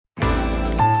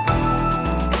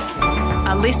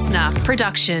a listener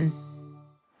production.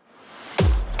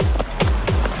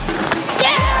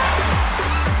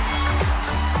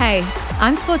 Hey,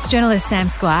 I'm sports journalist Sam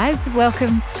Squires.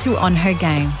 Welcome to On Her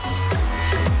Game.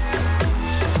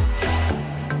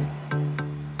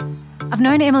 I've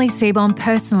known Emily Seebohm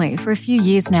personally for a few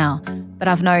years now, but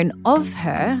I've known of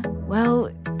her, well,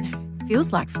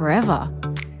 feels like forever.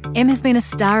 Em has been a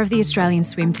star of the Australian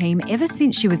swim team ever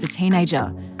since she was a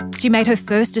teenager. She made her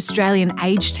first Australian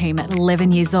age team at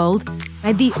 11 years old,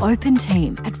 made the open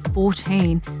team at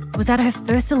 14, and was at her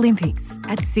first Olympics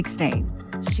at 16.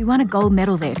 She won a gold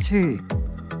medal there too.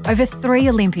 Over 3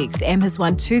 Olympics, Em has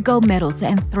won 2 gold medals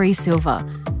and 3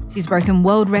 silver. She's broken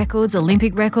world records,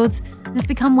 Olympic records, and has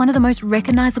become one of the most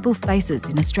recognisable faces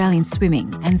in Australian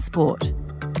swimming and sport.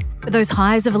 But those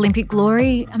highs of Olympic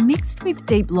glory are mixed with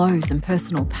deep lows and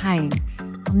personal pain.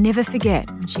 I'll never forget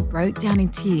when she broke down in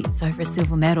tears over a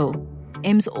silver medal.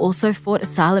 Em's also fought a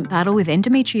silent battle with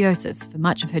endometriosis for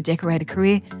much of her decorated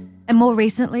career, and more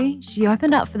recently, she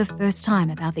opened up for the first time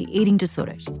about the eating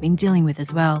disorder she's been dealing with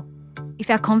as well. If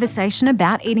our conversation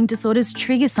about eating disorders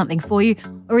triggers something for you,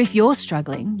 or if you're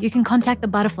struggling, you can contact the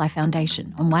Butterfly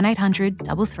Foundation on 1800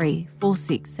 33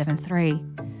 4673.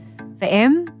 For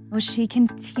Em, well, she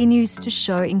continues to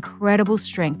show incredible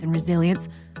strength and resilience,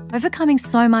 overcoming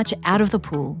so much out of the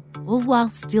pool, all while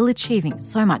still achieving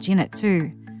so much in it too.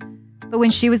 But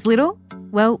when she was little,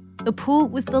 well, the pool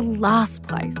was the last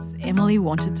place Emily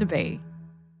wanted to be.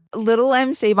 Little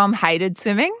Em Seebohm hated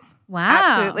swimming. Wow.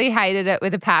 Absolutely hated it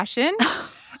with a passion.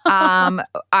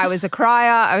 I was a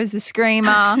crier. I was a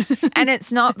screamer. And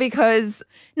it's not because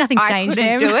Nothing's changed,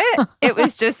 I couldn't Em. do it. It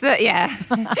was just that,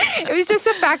 it was just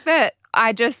the fact that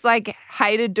I just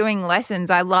hated doing lessons.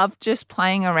 I loved just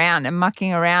playing around and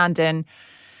mucking around and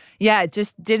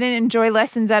just didn't enjoy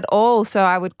lessons at all. So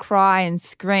I would cry and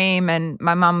scream, and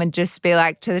my mum would just be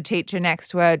like to the teacher next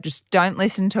to her, just don't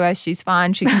listen to her. She's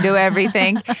fine. She can do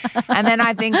everything. And then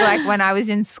I think when I was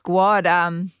in squad,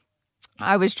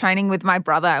 I was training with my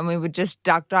brother and we would just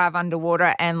duck dive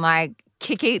underwater and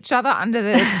kick each other under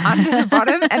the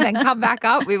bottom and then come back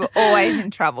up. We were always in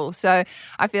trouble. So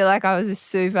I feel like I was a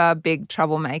super big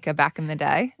troublemaker back in the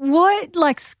day.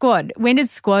 What, squad? When did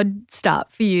squad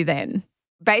start for you then?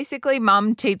 Basically,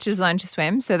 Mum teaches Learn to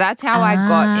Swim. So that's how I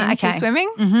got into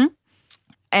swimming. Mm-hmm.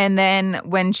 And then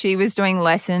when she was doing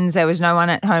lessons, there was no one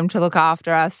at home to look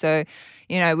after us. So,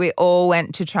 we all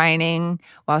went to training.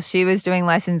 While she was doing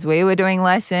lessons, we were doing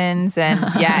lessons. And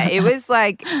it was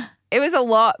it was a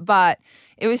lot, but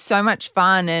it was so much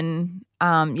fun. And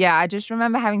I just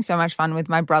remember having so much fun with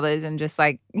my brothers and just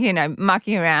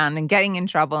mucking around and getting in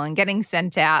trouble and getting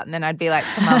sent out. And then I'd be like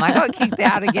to Mum, I got kicked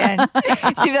out again.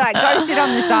 She'd be like, go sit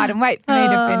on the side and wait for me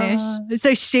to finish.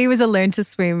 So she was a Learn to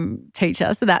Swim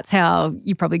teacher. So that's how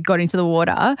you probably got into the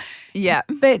water. Yeah.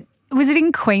 But was it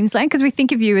in Queensland? Because we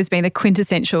think of you as being the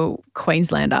quintessential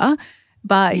Queenslander,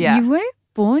 but you weren't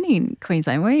born in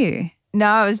Queensland, were you? No,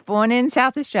 I was born in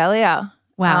South Australia.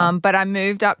 Wow. But we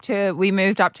moved up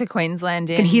to Queensland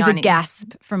in You can hear the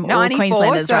gasp from all 94,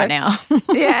 Queenslanders right now.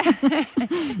 Yeah.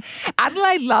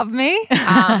 Adelaide love me.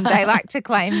 They like to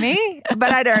claim me,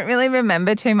 but I don't really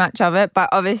remember too much of it. But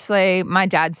obviously my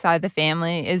dad's side of the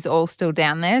family is all still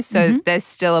down there. So there's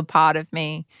still a part of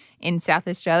me in South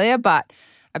Australia, but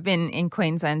I've been in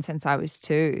Queensland since I was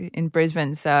 2 in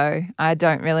Brisbane. So I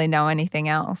don't really know anything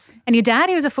else. And your dad,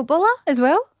 he was a footballer as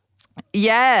well?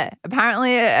 Yeah,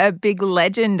 apparently a big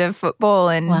legend of football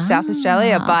in South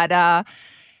Australia, but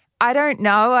I don't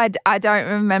know. I don't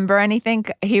remember anything.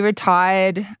 He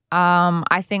retired,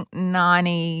 I think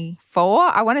 94.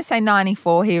 I want to say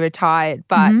 94 he retired,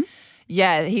 but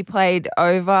he played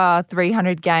over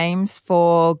 300 games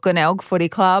for Glenelg Footy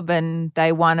Club and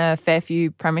they won a fair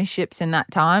few premierships in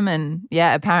that time. And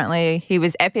apparently he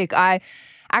was epic. I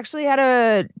actually had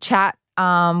a chat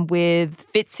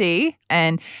with Fitzy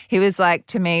and he was like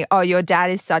to me, oh, your dad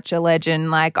is such a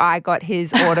legend. I got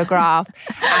his autograph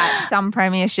at some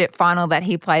premiership final that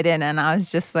he played in and I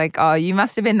was just like, oh, you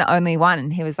must have been the only one.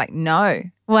 And he was like, no.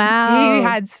 Wow. He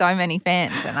had so many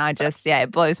fans and I just, it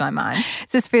blows my mind. It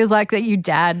just feels like that your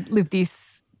dad lived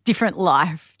this different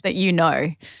life that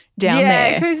down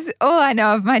there. Yeah, because all I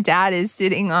know of my dad is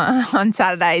sitting on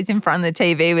Saturdays in front of the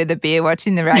TV with a beer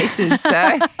watching the races.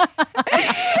 So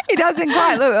he doesn't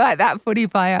quite look like that footy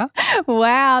player.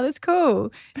 Wow, that's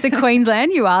cool. So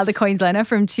Queensland, you are the Queenslander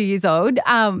from 2 years old.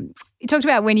 You talked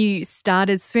about when you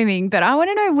started swimming, but I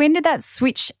want to know, when did that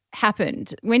switch happen?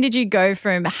 When did you go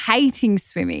from hating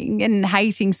swimming and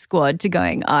hating squad to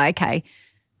going, oh, okay,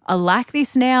 I like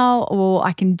this now, or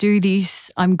I can do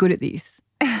this, I'm good at this?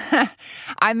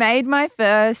 I made my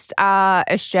first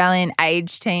Australian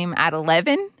age team at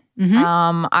 11.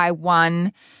 I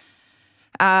won,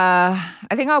 I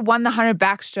think I won the 100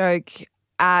 backstroke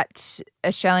at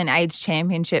Australian Age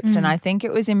Championships, and I think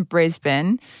it was in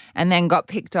Brisbane, and then got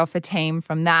picked off a team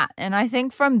from that. And I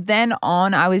think from then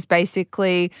on, I was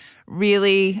basically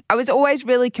I was always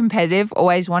really competitive,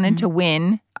 always wanted to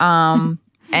win, and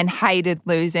hated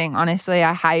losing. Honestly,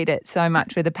 I hate it so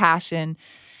much with a passion.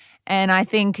 And I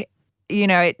think,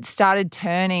 it started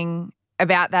turning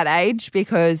about that age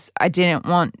because I didn't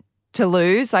want to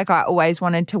lose. Like, I always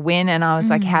wanted to win, and I was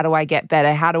like, how do I get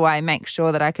better? How do I make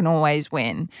sure that I can always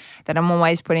win, that I'm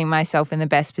always putting myself in the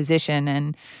best position?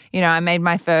 And, I made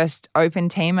my first open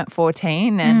team at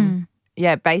 14, and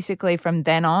basically from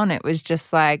then on, it was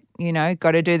just like,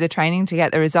 got to do the training to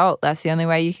get the result. That's the only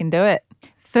way you can do it.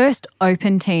 First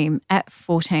open team at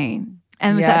 14.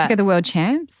 And was that to go to the world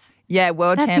champs? Yeah,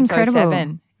 world That's champs incredible.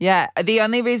 07. Yeah, the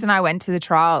only reason I went to the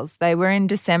trials, they were in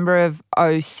December of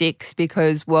 06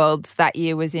 because Worlds that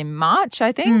year was in March,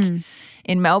 I think,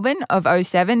 in Melbourne of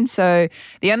 07. So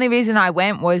the only reason I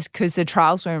went was because the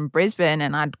trials were in Brisbane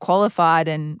and I'd qualified,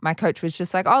 and my coach was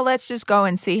just like, oh, let's just go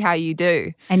and see how you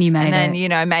do. And you made it. And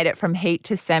then, made it from heat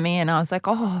to semi, and I was like,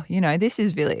 oh, this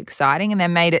is really exciting. And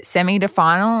then made it semi to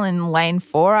final in lane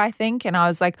 4, I think. And I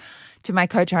was like, to my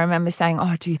coach, I remember saying,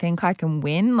 oh, do you think I can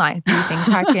win? Like, do you think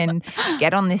I can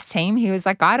get on this team? He was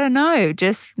like, I don't know.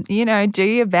 Just, do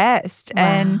your best. Wow.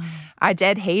 And I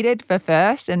dead heated for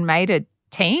first and made a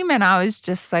team. And I was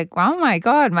just like, oh my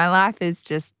God, my life has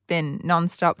just been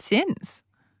nonstop since.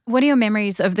 What are your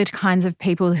memories of the kinds of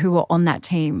people who were on that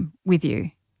team with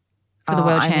you for the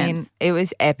world champs? I mean, it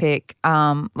was epic.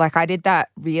 I did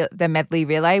the medley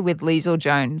relay with Liesl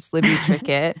Jones, Libby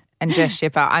Trickett, and Jess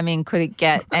Shipper. I mean, could it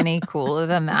get any cooler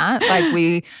than that? Like,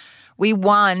 we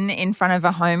won in front of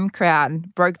a home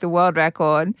crowd, broke the world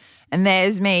record, and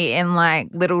there's me in like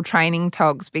little training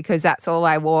togs because that's all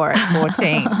I wore at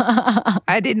 14.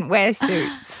 I didn't wear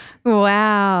suits.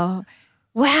 Wow,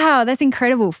 that's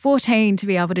incredible. 14 to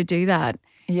be able to do that.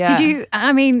 Yeah.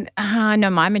 I know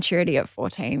my maturity at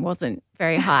 14 wasn't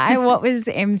very high. What was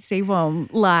Em Seebohm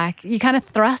like? You kind of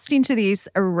thrust into this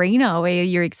arena where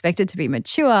you're expected to be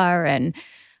mature and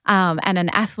an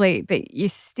athlete, but you're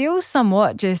still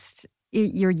somewhat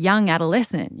you're a young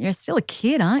adolescent. You're still a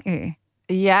kid, aren't you?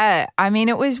 Yeah. I mean,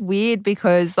 it was weird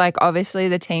because obviously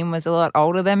the team was a lot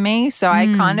older than me. So I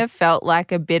kind of felt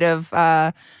like a bit of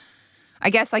I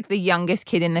guess the youngest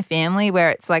kid in the family where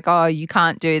it's like, oh, you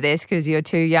can't do this because you're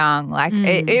too young.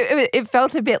 It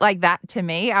felt a bit like that to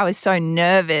me. I was so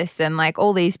nervous and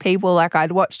all these people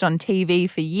I'd watched on TV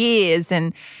for years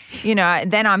and,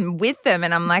 then I'm with them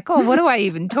and I'm like, oh, what do I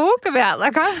even talk about?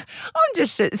 I'm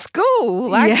just at school.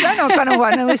 They're not going to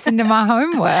want to listen to my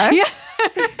homework. Yeah.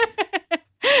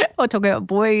 Or talk about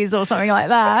boys or something like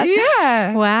that.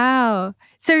 Yeah. Wow.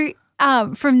 So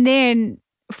from then,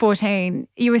 14,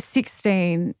 you were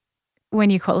 16 when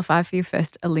you qualified for your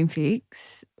first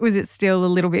Olympics. Was it still a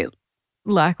little bit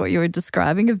like what you were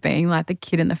describing of being like the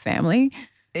kid in the family?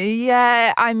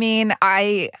 Yeah, I mean,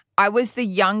 I was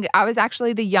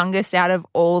actually the youngest out of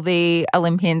all the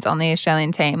Olympians on the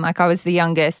Australian team. I was the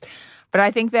youngest, but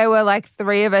I think there were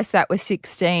 3 of us that were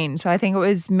 16. So I think it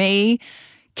was me,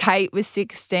 Kate was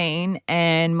 16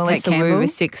 and Melissa Wu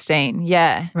was 16.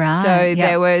 Yeah. Right. So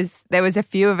there was a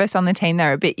few of us on the team that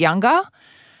were a bit younger.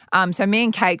 So me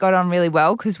and Kate got on really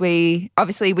well because we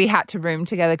had to room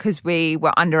together because we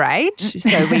were underage.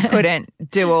 So we couldn't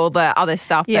do all the other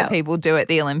stuff that people do at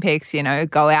the Olympics,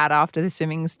 go out after the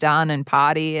swimming's done and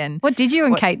party. And what did you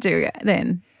and Kate do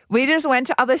then? We just went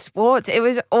to other sports. It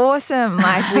was awesome.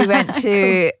 We went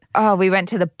to we went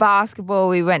to the basketball,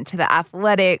 we went to the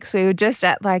athletics. We were just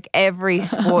at every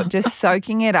sport, just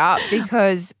soaking it up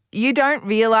because you don't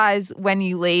realize when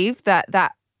you leave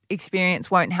that experience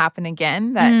won't happen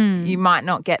again, that you might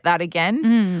not get that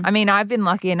again. I mean, I've been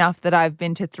lucky enough that I've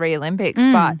been to 3 Olympics,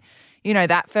 but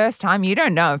that first time you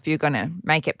don't know if you're going to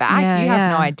make it back. You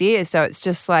have no idea. So it's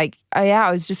just I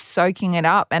was just soaking it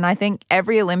up. And I think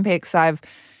every Olympics I've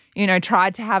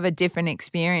tried to have a different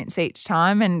experience each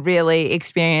time and really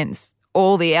experience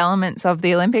all the elements of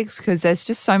the Olympics because there's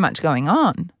just so much going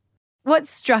on. What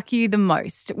struck you the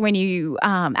most when you,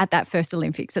 at that first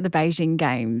Olympics at the Beijing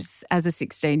Games as a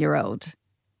 16-year-old?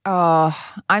 Oh,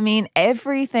 I mean,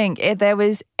 everything. There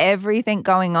was everything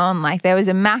going on. There was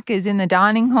a Macca's in the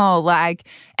dining hall, and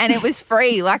it was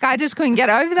free. I just couldn't get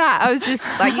over that. I was just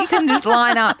you can just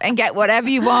line up and get whatever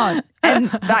you want.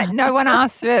 And like no one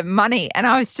asked for money. And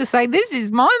I was just like, this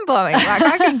is mind-blowing. Like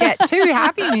I can get 2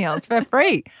 Happy Meals for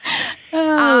free.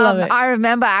 I love it. I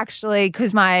remember actually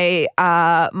because my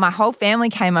whole family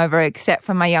came over except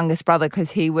for my youngest brother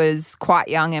because he was quite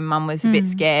young and Mum was a bit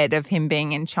scared of him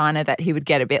being in China that he would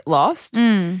get a bit lost.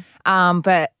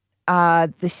 But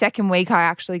the second week I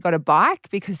actually got a bike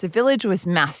because the village was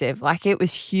massive. Like it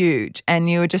was huge and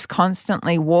you were just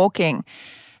constantly walking.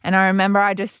 And I remember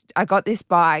I got this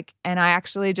bike and I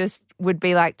actually just would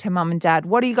be like to Mum and Dad,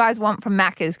 what do you guys want from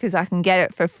Macca's? Because I can get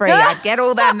it for free. I'd get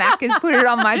all their Macca's, put it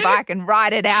on my bike and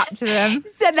ride it out to them.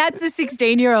 So that's the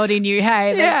 16-year-old in you,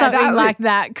 hey? That's something like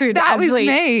that could absolutely.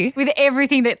 That was me. With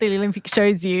everything that the Olympics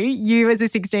shows you, you as a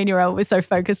 16-year-old were so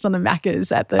focused on the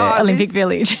Macca's at the Olympic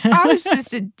Village. I was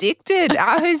just addicted.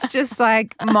 I was just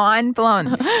like mind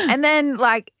blown. And then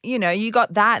like, you know, you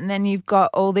got that and then you've got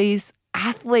all these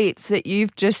athletes that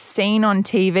you've just seen on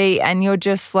TV and you're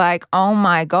just like, oh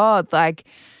my God, like,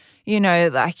 you know,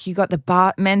 like you got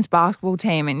the men's basketball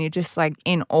team and you're just like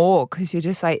in awe because you're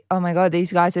just like, oh my God,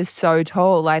 these guys are so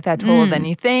tall, like they're taller than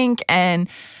you think. And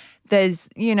there's,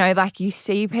 you know, like you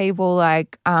see people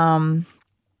like the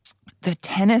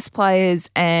tennis players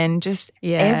and just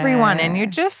everyone and you're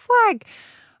just like,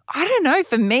 I don't know.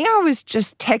 For me, I was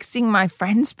just texting my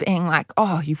friends being like,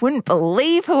 oh, you wouldn't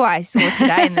believe who I saw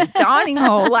today in the dining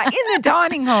hall, like in the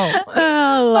dining hall.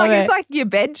 Oh, like it's like your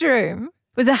bedroom.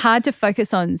 Was it hard to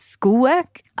focus on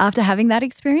schoolwork after having that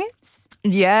experience?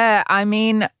 Yeah. I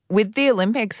mean, with the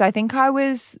Olympics, I think I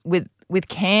was with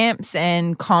camps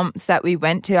and comps that we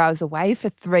went to, I was away for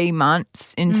 3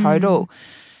 months in total.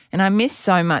 And I missed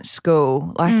so much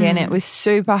school, like, and it was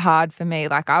super hard for me.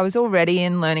 Like, I was already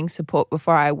in learning support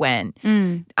before I went,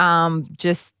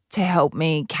 just to help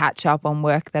me catch up on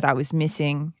work that I was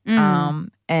missing.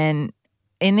 And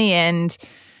in the end,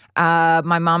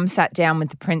 my mum sat down with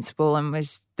the principal and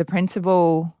the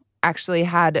principal actually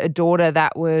had a daughter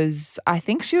that was, I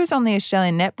think she was on the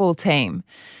Australian netball team.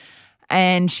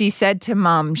 And she said to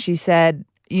Mum, she said,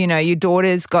 you know, your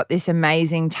daughter's got this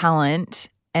amazing talent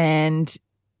and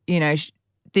you know,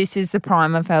 this is the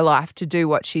prime of her life to do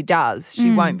what she does.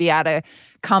 She won't be able to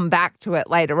come back to it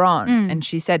later on. And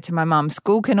she said to my mum,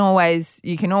 you can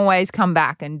always come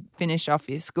back and finish off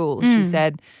your school. She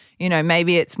said, you know,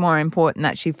 maybe it's more important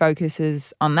that she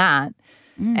focuses on that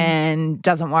and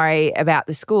doesn't worry about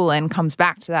the school and comes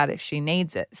back to that if she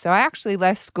needs it. So I actually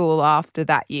left school after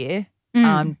that year.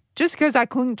 Just because I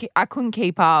couldn't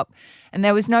keep up and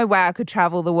there was no way I could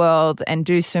travel the world and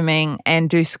do swimming and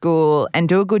do school and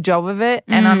do a good job of it.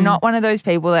 And I'm not one of those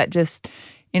people that just,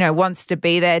 you know, wants to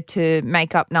be there to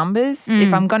make up numbers.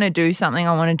 If I'm going to do something,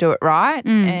 I want to do it right.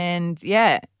 And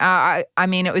yeah, I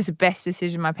mean, it was the best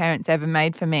decision my parents ever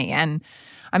made for me. And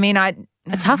I mean, a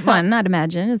tough one, I'd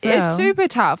imagine as well. It's super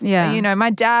tough. Yeah. You know, my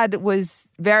dad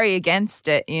was very against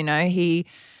it. You know, he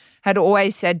had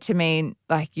always said to me,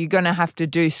 like, you're going to have to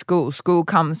do school. School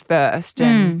comes first.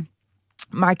 And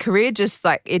my career just,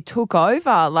 like, it took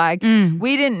over. Like,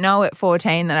 we didn't know at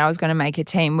 14 that I was going to make a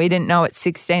team. We didn't know at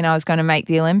 16 I was going to make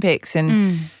the Olympics.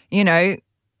 And, you know,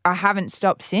 I haven't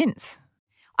stopped since.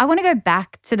 I want to go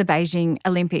back to the Beijing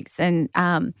Olympics and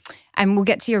we'll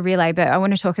get to your relay, but I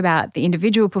want to talk about the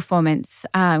individual performance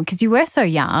because you were so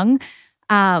young.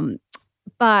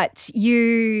 But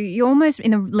you almost,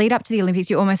 in the lead up to the Olympics,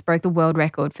 you almost broke the world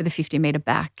record for the 50-metre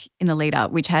back in the lead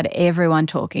up, which had everyone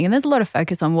talking. And there's a lot of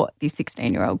focus on what this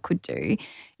 16-year-old could do.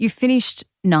 You finished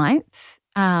 9th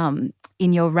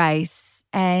in your race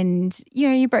and, you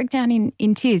know, you broke down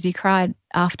in tears. You cried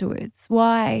afterwards.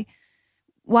 Why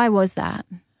was that?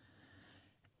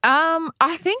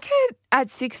 I think at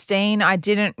 16 I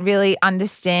didn't really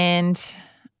understand,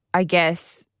 I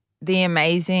guess, the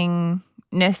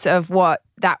amazingness of what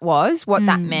that was, what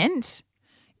that meant.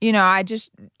 You know, I just,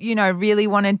 you know, really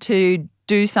wanted to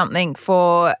do something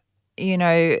for, you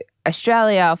know,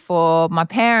 Australia, for my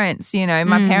parents. You know,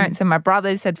 my parents and my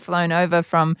brothers had flown over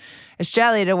from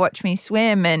Australia to watch me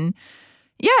swim. And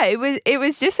yeah, it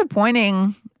was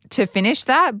disappointing to finish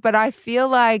that. But I feel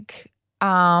like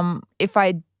if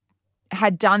I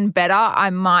had done better, I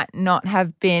might not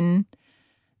have been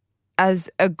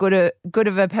as good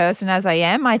of a person as I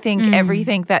am. I think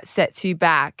everything that sets you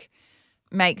back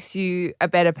makes you a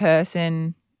better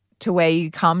person to where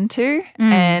you come to.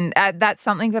 And that's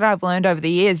something that I've learned over the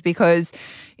years because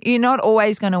you're not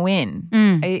always going to win.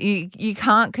 You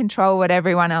can't control what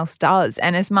everyone else does.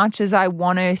 And as much as I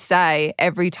want to say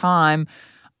every time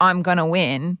I'm going to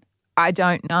win, I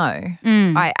don't know.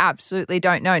 I absolutely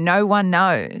don't know. No one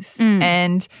knows.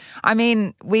 And I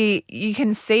mean, you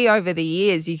can see over the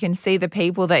years, you can see the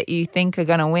people that you think are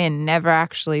going to win never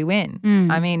actually win.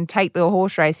 I mean, take the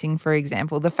horse racing, for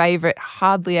example. The favourite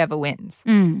hardly ever wins.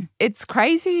 It's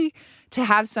crazy to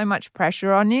have so much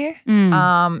pressure on you,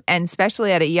 and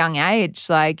especially at a young age.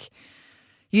 Like,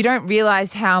 you don't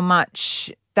realise how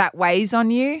much that weighs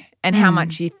on you and how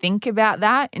much you think about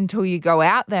that until you go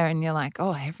out there and you're like,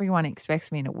 oh, everyone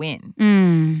expects me to win.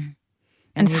 And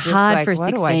it's hard like, for a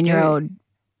 16-year-old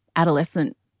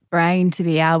adolescent brain to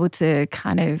be able to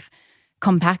kind of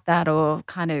compact that or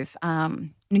kind of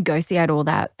negotiate all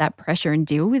that pressure and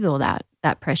deal with all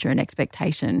that pressure and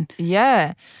expectation.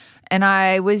 Yeah. And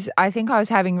I think I was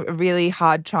having a really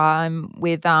hard time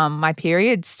with my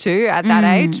periods too at that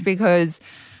age, because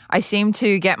I seemed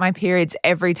to get my periods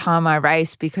every time I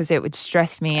raced because it would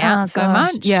stress me out so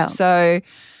much. Yeah. So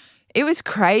it was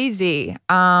crazy.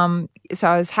 So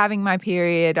I was having my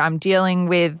period. I'm dealing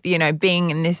with, being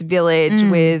in this village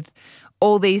with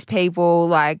all these people.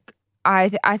 Like, I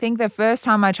think the first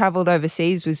time I traveled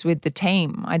overseas was with the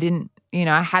team. I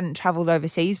hadn't traveled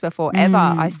overseas before ever.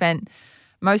 I spent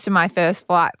most of my first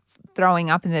flight throwing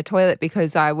up in the toilet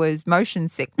because I was motion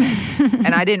sickness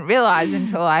and I didn't realize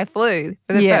until I flew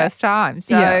for the first time.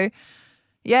 So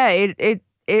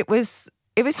it was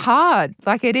hard.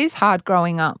 Like, it is hard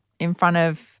growing up in front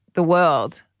of the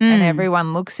world and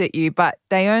everyone looks at you, but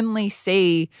they only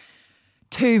see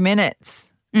 2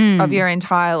 minutes of your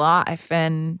entire life,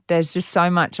 and there's just so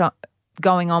much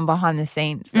going on behind the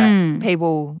scenes that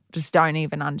people just don't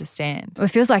even understand. Well,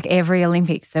 it feels like every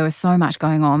Olympics there was so much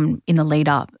going on in the lead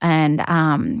up and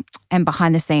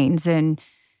behind the scenes, and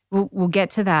we'll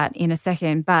get to that in a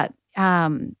second. But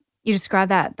you described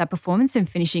that performance and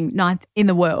finishing 9th in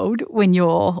the world when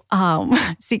you're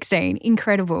 16,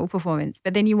 incredible performance.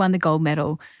 But then you won the gold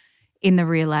medal in the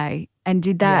relay and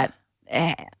did that.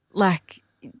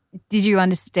 Did you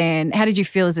understand? How did you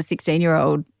feel as a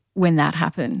 16-year-old when that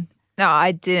happened? No,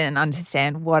 I didn't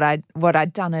understand what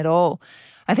I'd done at all.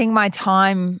 I think my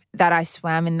time that I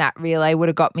swam in that relay would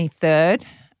have got me 3rd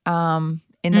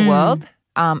in the world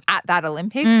at that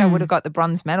Olympics. I would have got the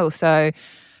bronze medal. So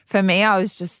for me, I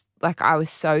was just like, I was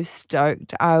so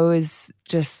stoked. I was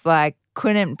just like,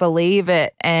 couldn't believe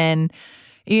it. And,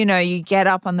 you get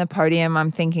up on the podium,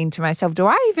 I'm thinking to myself, do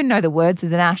I even know the words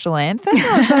of the national anthem?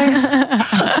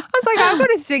 I was like, I've got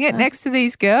to sing it next to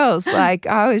these girls. Like,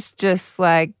 I was just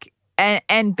like,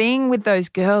 and being with those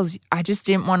girls, I just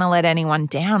didn't want to let anyone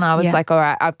down. I was like, all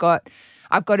right, I've got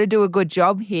to do a good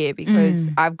job here because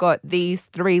I've got these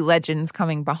 3 legends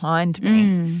coming behind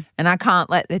me and I can't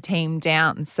let the team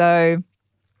down. So,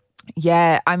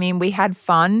 yeah, I mean, we had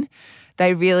fun.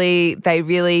 They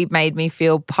really made me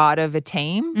feel part of a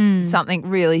team, something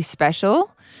really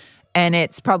special. And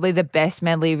it's probably the best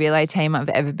medley relay team I've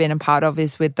ever been a part of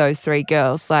is with those 3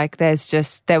 girls. Like, there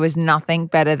was nothing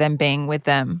better than being with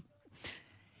them.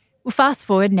 Well, fast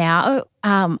forward now,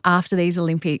 after these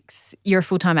Olympics, you're a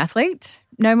full-time athlete,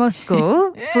 no more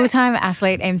school, full-time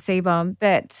athlete, Em Seebohm.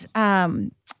 But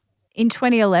in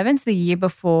 2011, so the year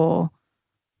before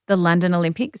the London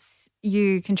Olympics,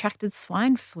 you contracted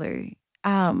swine flu.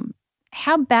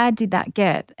 How bad did that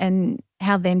get, and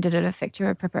how then did it affect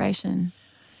your preparation?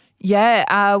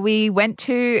 Yeah, we went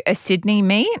to a Sydney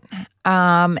meet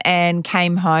and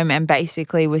came home and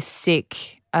basically was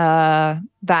sick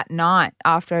that night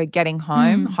after getting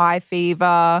home. High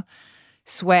fever,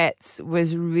 sweats,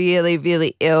 was really,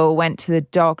 really ill, went to the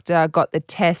doctor, got the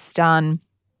test done.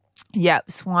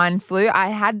 Yep, swine flu. I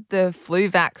had the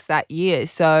flu vax that year,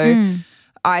 so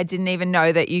I didn't even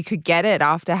know that you could get it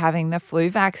after having the flu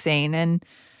vaccine, and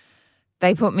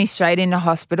they put me straight into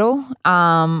hospital.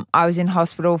 I was in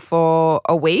hospital for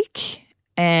a week,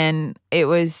 and it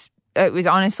was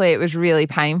honestly, it was really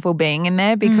painful being in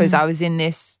there because I was in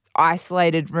this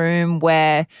isolated room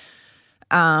where,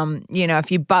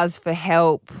 if you buzz for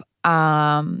help, they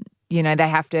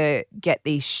have to get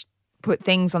these put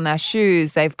things on their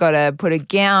shoes. They've got to put a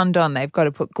gown on. They've got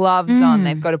to put gloves on.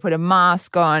 They've got to put a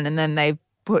mask on, and then they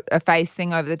put a face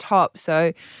thing over the top.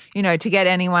 So, to get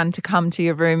anyone to come to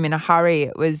your room in a hurry,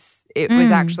 it was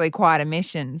actually quite a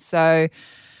mission. So,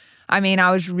 I mean, I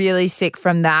was really sick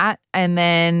from that. And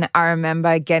then I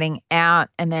remember getting out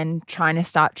and then trying to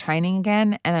start training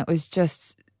again. And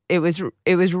it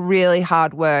was really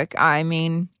hard work. I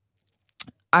mean,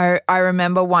 I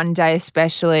remember one day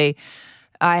especially,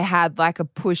 I had like a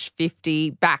push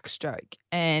 50 backstroke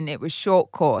and it was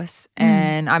short course.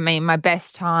 And I mean, my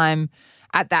best time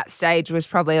at that stage was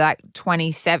probably like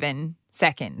 27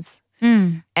 seconds.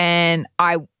 And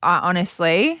I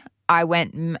honestly, I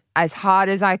went as hard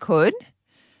as I could.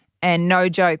 And no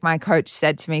joke, my coach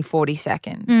said to me 40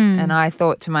 seconds. And I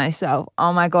thought to myself,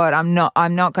 oh my God, I'm not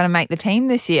going to make the team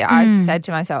this year. I said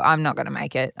to myself, I'm not going to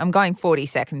make it. I'm going 40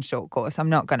 seconds short course. I'm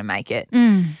not going to make it.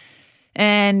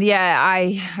 And yeah,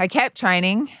 I kept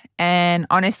training. And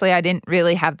honestly, I didn't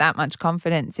really have that much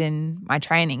confidence in my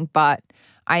training, but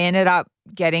I ended up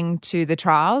getting to the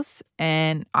trials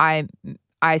and I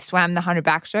swam the 100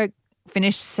 backstroke,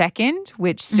 finished second,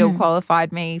 which still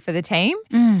qualified me for the team.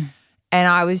 And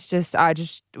I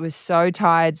just was so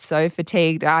tired, so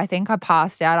fatigued. I think I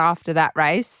passed out after that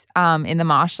race in the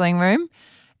marshalling room.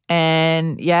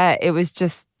 And yeah, it was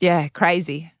just,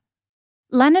 crazy.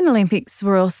 London Olympics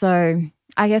were also,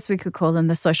 I guess we could call them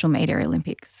the social media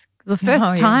Olympics. The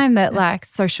first time that like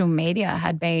social media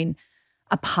had been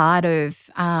a part of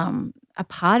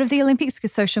the Olympics,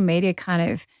 because social media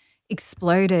kind of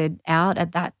exploded out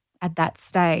at that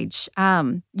stage.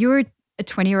 You were a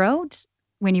 20-year-old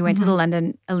when you went to the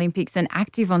London Olympics and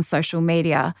active on social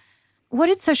media. What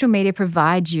did social media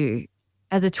provide you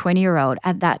as a 20-year-old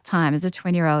at that time, as a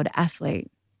 20-year-old athlete?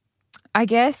 I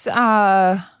guess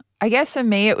for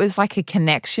me it was like a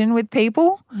connection with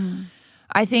people.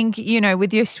 I think,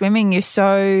 with your swimming, you're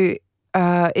so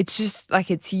it's just like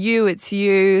it's you.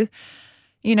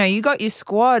 You got your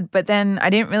squad, but then I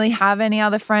didn't really have any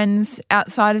other friends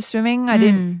outside of swimming. I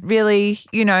didn't really,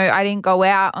 I didn't go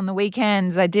out on the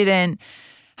weekends. I didn't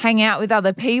hang out with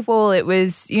other people. It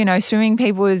was, swimming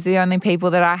people was the only people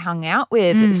that I hung out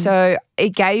with. So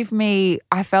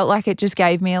I felt like it just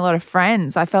gave me a lot of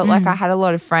friends. I felt like I had a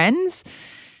lot of friends,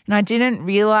 and I didn't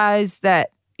realize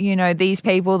that, these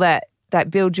people that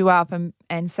build you up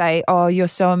and say, oh, you're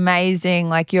so amazing,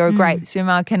 like you're a great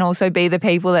swimmer, can also be the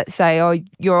people that say, oh,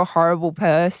 you're a horrible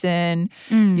person,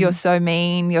 you're so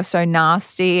mean, you're so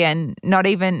nasty, and not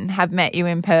even have met you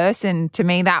in person. To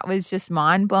me, that was just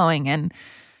mind-blowing. And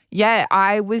yeah,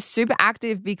 I was super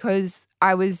active because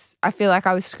I feel like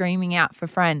I was screaming out for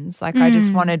friends. Like I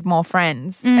just wanted more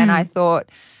friends. And I thought,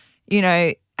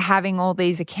 having all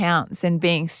these accounts and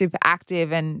being super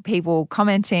active and people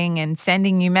commenting and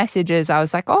sending you messages, I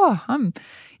was like, oh,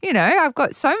 I've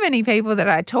got so many people that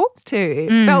I talk to.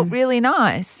 It felt really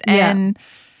nice. And,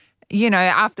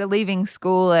 after leaving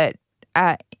school at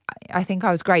I think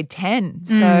I was grade 10.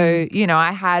 So,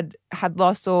 I had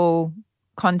lost all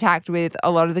contact with a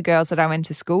lot of the girls that I went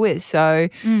to school with. So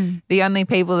the only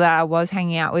people that I was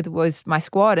hanging out with was my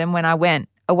squad. And when I went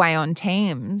away on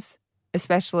teams,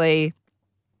 especially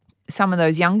some of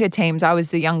those younger teams, I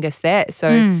was the youngest there. So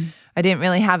I didn't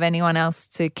really have anyone else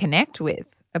to connect with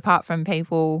apart from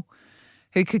people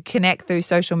who could connect through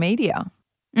social media.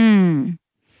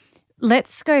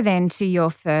 Let's go then to your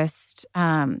first,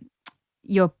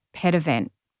 your pet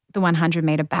event, the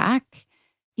 100-meter back.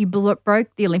 You broke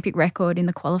the Olympic record in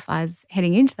the qualifiers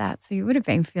heading into that, so you would have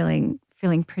been feeling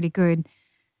pretty good.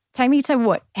 Take me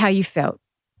to how you felt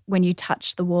when you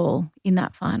touched the wall in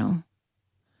that final.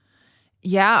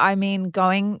 Yeah, I mean,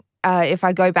 if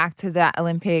I go back to that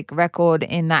Olympic record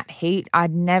in that heat,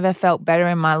 I'd never felt better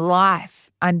in my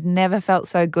life. I'd never felt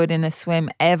so good in a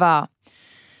swim ever.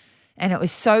 And it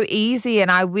was so easy, and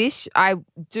I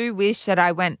do wish that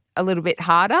I went a little bit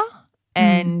harder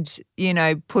and,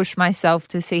 push myself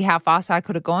to see how fast I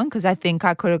could have gone, because I think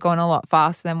I could have gone a lot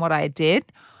faster than what I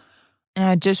did. And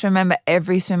I just remember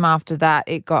every swim after that,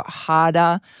 it got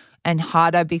harder and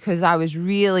harder because I was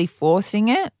really forcing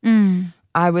it.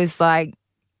 I was like,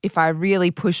 if I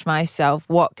really push myself,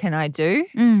 what can I do?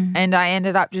 And I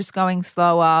ended up just going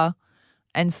slower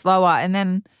and slower. And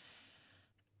then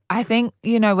I think,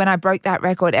 when I broke that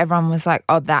record, everyone was like,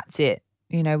 oh, that's it.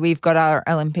 We've got our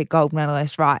Olympic gold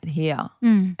medalist right here.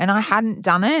 And I hadn't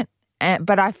done it,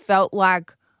 but I felt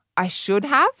like I should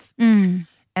have. And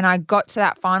I got to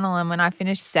that final, and when I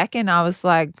finished second, I was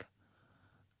like,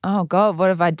 oh God, what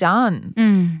have I done?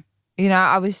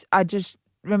 I just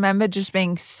remember just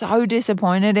being so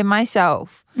disappointed in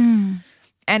myself. And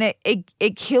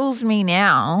it kills me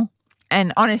now.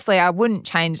 And honestly, I wouldn't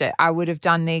change it. I would have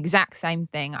done the exact same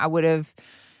thing. I would have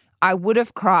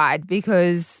cried,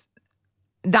 because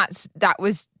that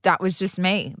was just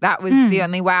me. That was the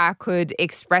only way I could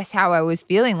express how I was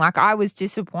feeling. Like, I was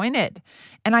disappointed.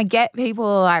 And I get people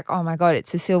are like, oh my God,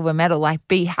 it's a silver medal. Like,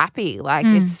 be happy. Like,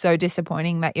 it's so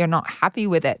disappointing that you're not happy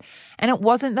with it. And it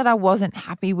wasn't that I wasn't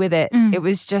happy with it. It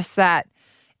was just that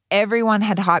everyone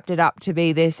had hyped it up to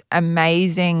be this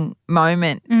amazing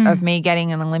moment of me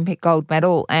getting an Olympic gold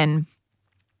medal. And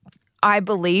I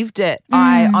believed it.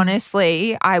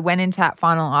 I went into that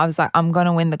final. I was like, I'm going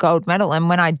to win the gold medal. And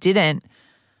when I didn't,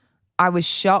 I was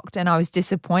shocked and I was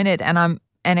disappointed, and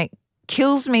it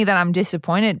kills me that I'm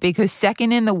disappointed because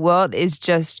second in the world is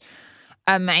just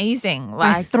amazing.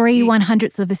 By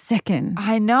 3/100ths of a second.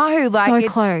 I know. Like so it's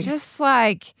close. just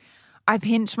like I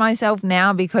pinch myself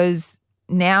now because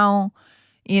now,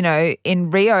 you know, in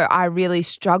Rio, I really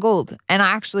struggled and I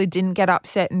actually didn't get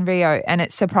upset in Rio. And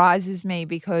it surprises me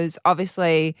because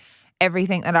obviously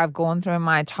everything that I've gone through in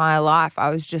my entire life, I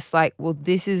was just like, well,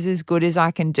 this is as good as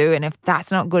I can do. And if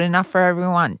that's not good enough for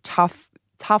everyone, tough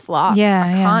luck. Yeah,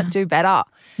 I can't do better.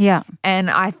 Yeah. And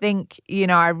I think, you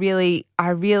know, I really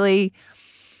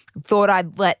thought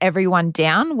I'd let everyone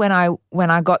down when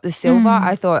I got the silver.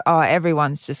 I thought, oh,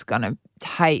 everyone's just going to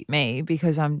hate me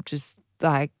because I'm just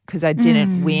like, because I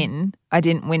didn't win. I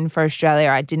didn't win for Australia.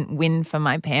 I didn't win for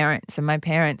my parents. And my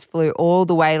parents flew all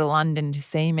the way to London to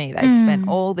see me. They've spent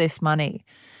all this money.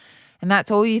 And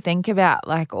that's all you think about,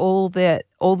 like all the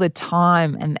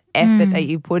time and the effort that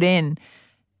you put in.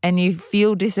 And you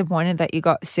feel disappointed that you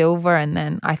got silver. And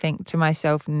then I think to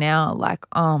myself now, like,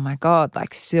 oh my God,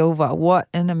 like silver, what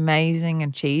an amazing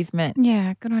achievement.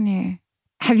 Yeah, good on you.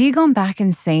 Have you gone back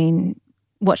and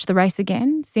watched the race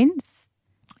again since?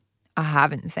 I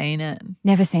haven't seen it.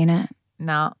 Never seen it?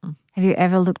 No. Have you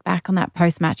ever looked back on that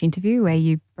post-match interview where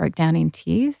you broke down in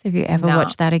tears? Have you ever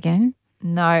watched that again?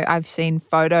 No, I've seen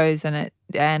photos and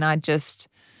I just,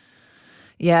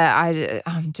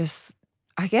 I'm just,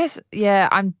 I guess,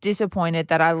 I'm disappointed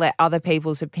that I let other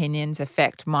people's opinions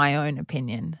affect my own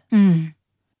opinion.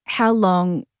 How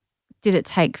long did it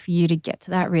take for you to get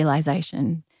to that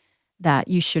realization that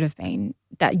you should have been,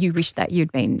 that you wish that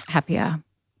you'd been happier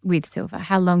with silver?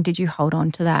 How long did you hold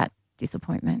on to that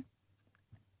disappointment?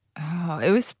 Oh,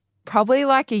 it was probably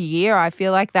like a year. I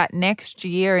feel like that next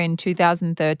year in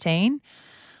 2013,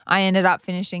 I ended up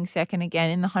finishing second again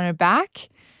in the 100 back.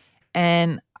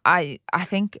 And I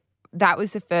think that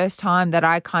was the first time that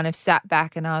I kind of sat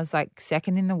back and I was like,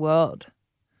 second in the world,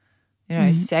 you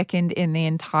know, second in the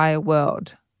entire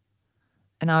world.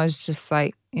 And I was just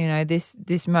like, you know,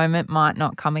 this moment might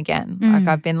not come again. Like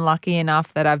I've been lucky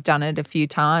enough that I've done it a few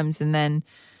times and then,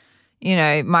 you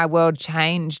know, my world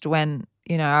changed when,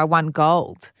 you know, I won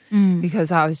gold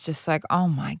because I was just like, oh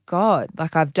my God,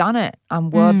 like I've done it. I'm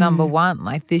world number one.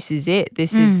 Like this is it.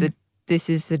 This is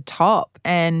the top.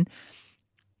 And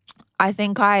I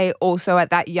think I also at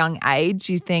that young age,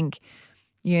 you think,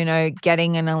 you know,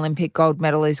 getting an Olympic gold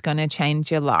medal is going to change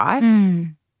your life.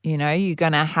 You know, you're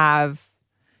going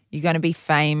to be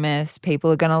famous.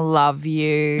 People are going to love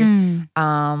you.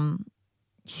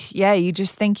 You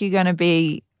just think you're going to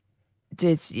be,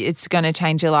 it's going to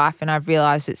change your life. And I've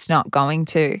realized it's not going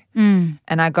to. And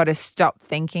I got to stop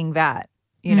thinking that,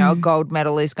 you know, a gold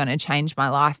medal is going to change my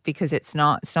life because it's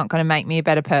not. It's not going to make me a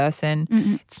better person.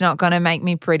 It's not going to make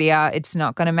me prettier. It's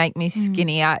not going to make me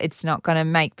skinnier. It's not going to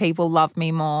make people love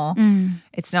me more.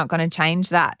 It's not going to change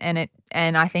that. And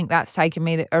I think that's taken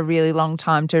me a really long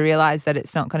time to realize that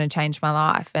it's not going to change my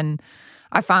life. And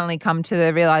I finally come to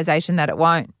the realization that it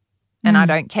won't. And I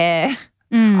don't care.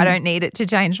 I don't need it to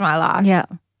change my life. Yeah,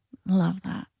 I love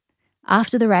that.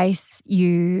 After the race,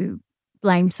 you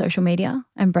blamed social media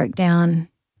and broke down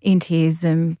in tears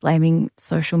and blaming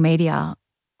social media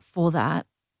for that.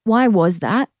 Why was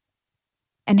that?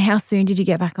 And how soon did you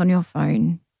get back on your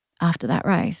phone after that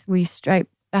race? Were you straight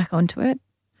back onto it?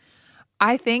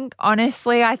 I think,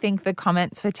 honestly, the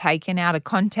comments were taken out of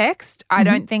context. I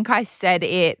don't think I said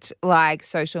it like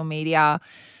social media.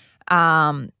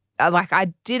 Like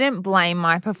I didn't blame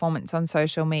my performance on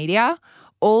social media.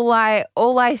 All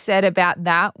I said about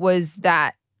that was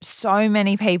that so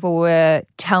many people were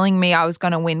telling me I was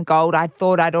going to win gold. I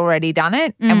thought I'd already done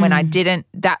it. And when I didn't,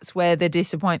 that's where the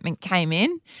disappointment came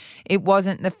in. It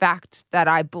wasn't the fact that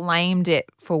I blamed it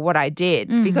for what I did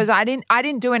because I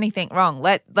didn't do anything wrong.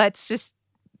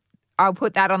 I'll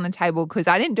put that on the table because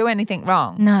I didn't do anything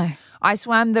wrong. No. I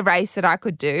swam the race that I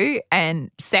could do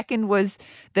and second was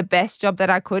the best job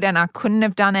that I could and I couldn't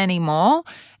have done any more.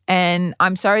 And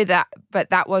I'm sorry but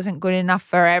that wasn't good enough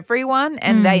for everyone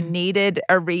and they needed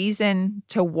a reason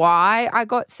to why I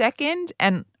got second.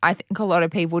 And I think a lot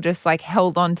of people just like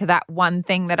held on to that one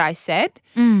thing that I said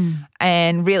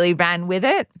and really ran with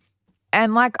it.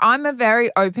 And like I'm a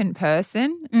very open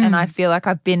person and I feel like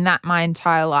I've been that my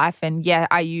entire life. And yeah,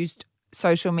 I used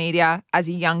social media as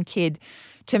a young kid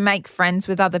to make friends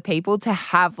with other people, to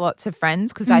have lots of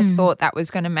friends because I thought that was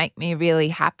going to make me really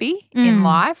happy in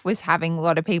life, was having a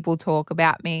lot of people talk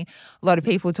about me, a lot of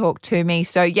people talk to me.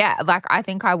 So yeah, like I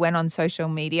think I went on social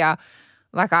media,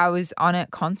 like I was on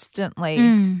it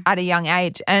constantly at a young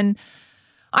age and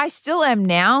I still am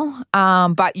now,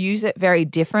 but use it very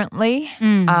differently.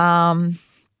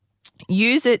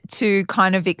 use it to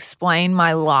kind of explain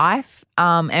my life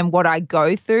and what I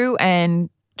go through, and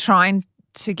trying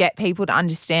to get people to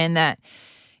understand that,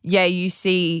 yeah, you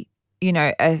see, you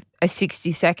know, a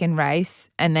 60-second race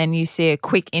and then you see a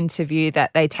quick interview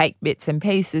that they take bits and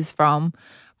pieces from,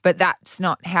 but that's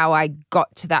not how I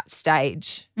got to that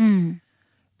stage.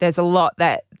 There's a lot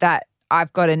that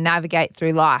I've got to navigate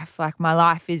through life. Like, my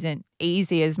life isn't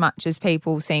easy as much as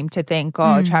people seem to think,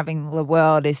 traveling the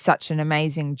world is such an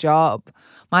amazing job.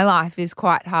 My life is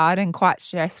quite hard and quite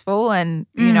stressful, and,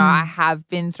 you know, I have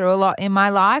been through a lot in my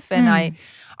life, and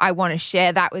I want to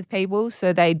share that with people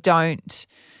so they don't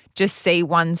just see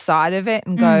one side of it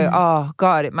and go, oh,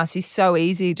 God, it must be so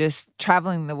easy just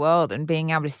traveling the world and being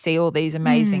able to see all these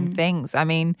amazing things. I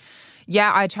mean,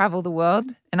 yeah, I travel the world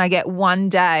and I get one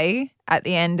day at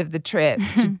the end of the trip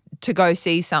to go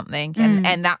see something,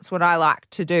 and that's what I like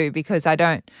to do, because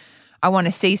I want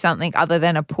to see something other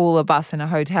than a pool, a bus and a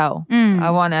hotel. I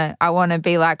want to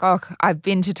be like, oh, I've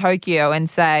been to Tokyo, and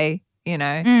say, you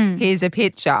know, here's a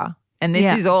picture, and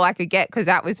this is all I could get because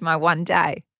that was my one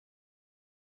day.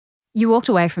 You walked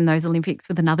away from those Olympics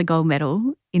with another gold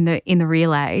medal in the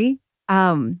relay.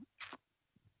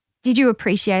 Did you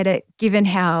appreciate it, given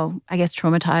how, I guess,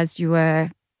 traumatized you were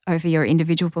over your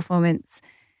individual performance?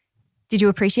 Did you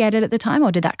appreciate it at the time,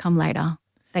 or did that come later,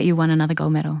 that you won another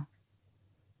gold medal?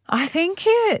 I think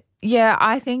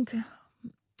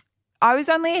I was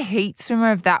only a heat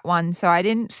swimmer of that one, so I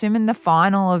didn't swim in the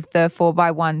final of the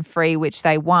 4x1 free, which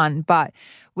they won, but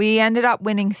we ended up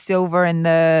winning silver in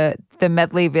the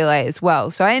medley relay as well.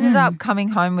 So I ended up coming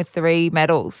home with 3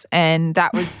 medals, and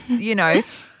that was, you know,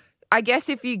 I guess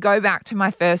if you go back to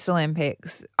my first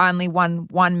Olympics, I only won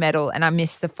 1 medal and I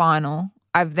missed the final.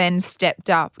 I've then stepped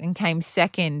up and came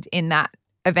second in that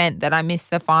event that I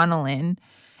missed the final in,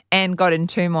 and gotten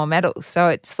 2 more medals. So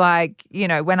it's like, you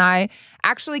know, when I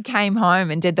actually came home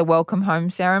and did the welcome home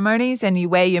ceremonies and you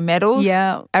wear your medals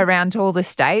around to all the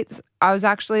states, I was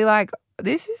actually like,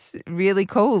 this is really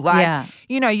cool. Like,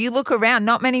 you know, you look around,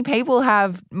 not many people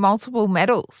have multiple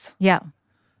medals. Yeah.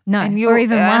 No, or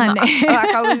even one.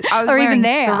 I was or even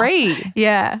there. 3.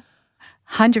 Yeah,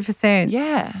 100%.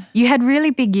 Yeah. You had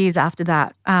really big years after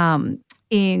that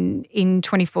in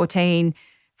 2014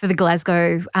 for the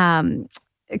Glasgow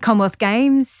Commonwealth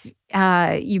Games.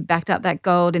 You backed up that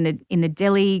gold in the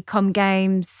Delhi Com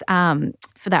Games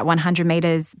for that 100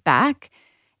 metres back.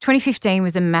 2015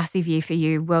 was a massive year for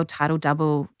you, world title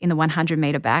double in the 100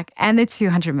 metre back and the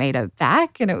 200 metre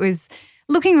back, and it was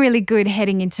looking really good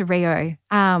heading into Rio.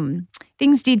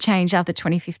 Things did change after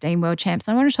 2015 World Champs.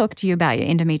 I want to talk to you about your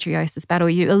endometriosis battle.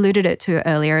 You alluded it to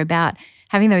earlier about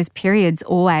having those periods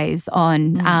always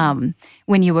on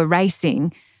when you were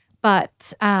racing.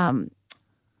 But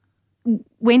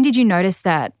when did you notice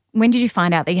that? When did you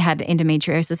find out that you had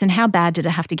endometriosis, and how bad did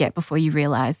it have to get before you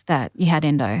realised that you had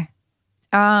endo?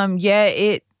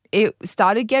 It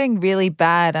started getting really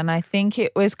bad, and I think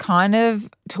it was kind of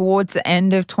towards the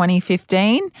end of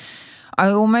 2015. I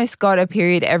almost got a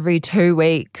period every 2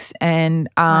 weeks, and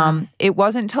it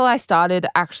wasn't until I started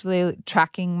actually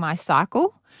tracking my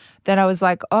cycle that I was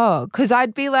like, oh, because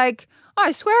I'd be like, oh,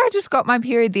 I swear I just got my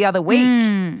period the other week.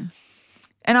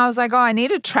 And I was like, oh, I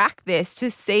need to track this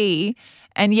to see.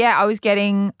 And yeah, I was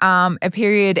getting a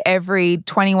period every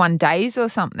 21 days or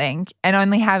something, and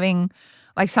only having,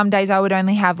 like, some days I would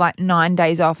only have like 9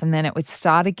 days off, and then it would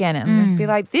start again. And I'd be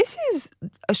like,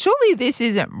 surely this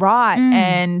isn't right.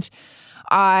 And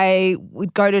I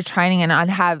would go to training and I'd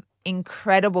have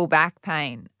incredible back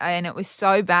pain. And it was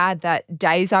so bad that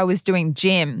days I was doing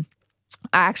gym,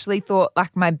 I actually thought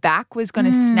like my back was going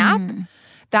to snap.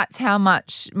 That's how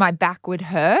much my back would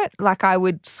hurt. Like, I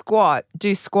would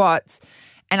do squats,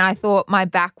 and I thought my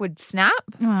back would snap.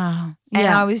 Wow. And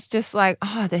I was just like,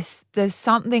 oh, there's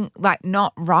something like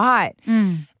not right.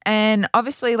 And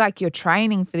obviously, like, you're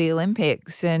training for the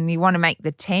Olympics and you want to make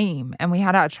the team. And we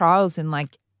had our trials in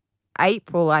like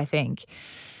April, I think.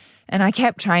 And I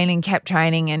kept training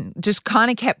and just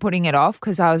kind of kept putting it off,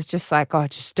 because I was just like, oh,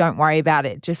 just don't worry about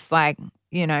it. Just like,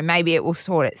 you know, maybe it will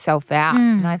sort itself out.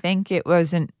 And I think it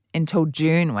wasn't until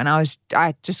June when I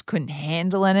just couldn't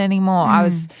handle it anymore. I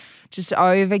was just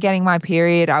over getting my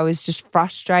period. I was just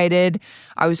frustrated.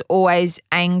 I was always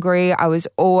angry. I was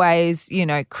always, you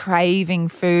know, craving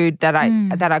food that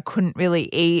I couldn't really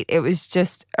eat. It was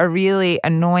just a really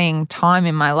annoying time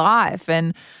in my life.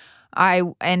 And I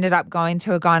ended up going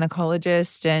to a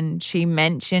gynecologist, and she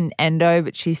mentioned endo,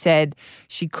 but she said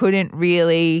they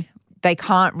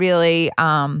can't really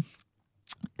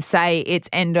say it's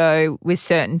endo with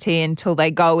certainty until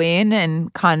they go in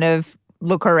and kind of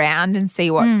look around and see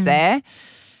what's there.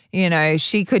 You know,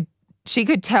 she could she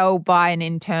could tell by an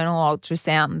internal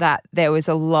ultrasound that there was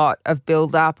a lot of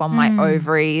buildup on my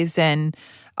ovaries and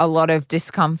a lot of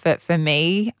discomfort for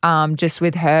me, just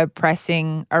with her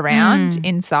pressing around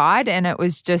inside. And it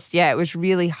was just, it was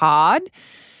really hard.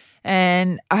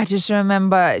 And I just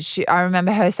remember I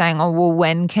remember her saying, "Oh, well,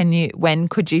 when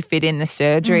could you fit in the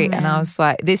surgery?" And I was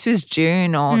like, this was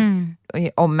June or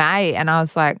May. And I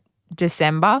was like,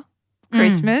 December,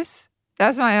 Christmas.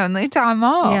 That's my only time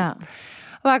off. Yeah.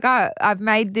 Like I've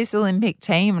made this Olympic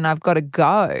team and I've got to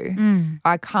go.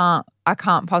 I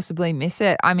can't possibly miss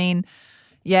it. I mean,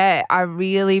 I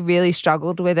really, really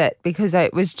struggled with it because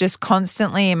it was just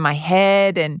constantly in my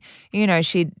head. And,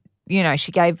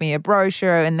 she gave me a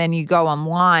brochure, and then you go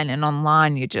online, and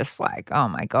online you're just like, oh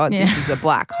my God, this is a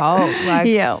black hole. Like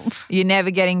you're never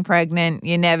getting pregnant.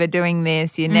 You're never doing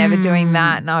this. You're never doing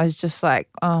that. And I was just like,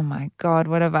 oh my God,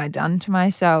 what have I done to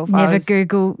myself? Never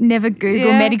Google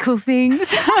medical things.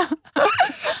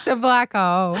 It's a black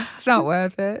hole. It's not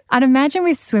worth it. I'd imagine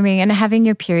with swimming and having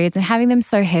your periods and having them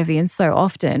so heavy and so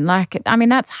often,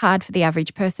 that's hard for the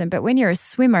average person. But when you're a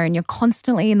swimmer and you're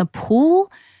constantly in the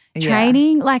pool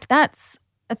training, that's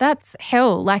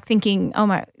hell. Like thinking,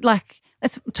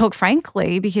 let's talk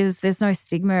frankly, because there's no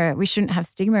stigma. We shouldn't have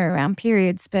stigma around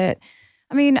periods. But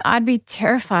I mean, I'd be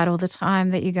terrified all the time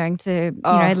that you're going to,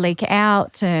 leak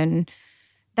out, and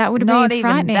that would be frightening.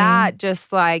 Not even that,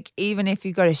 just like even if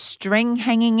you've got a string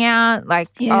hanging out,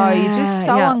 you're just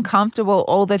so uncomfortable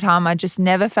all the time. I just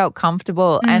never felt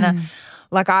comfortable. And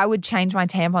I would change my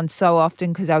tampon so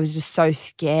often because I was just so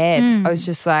scared. I was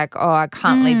just like, oh, I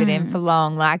can't leave it in for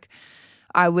long. Like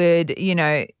I would, do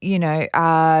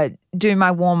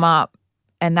my warm up,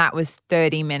 and that was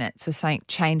 30 minutes or something.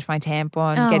 Change my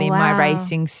tampon, get in my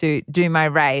racing suit, do my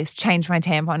race, change my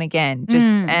tampon again.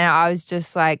 And I was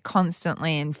just like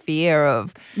constantly in fear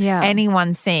of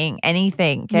anyone seeing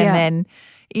anything. And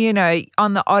then,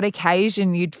 on the odd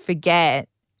occasion you'd forget,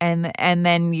 and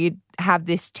then you'd have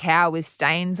this towel with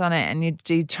stains on it, and you're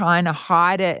trying to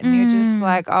hide it, and you're just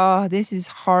like, oh, this is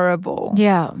horrible.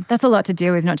 Yeah, that's a lot to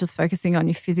deal with, not just focusing on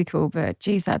your physical, but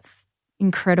geez, that's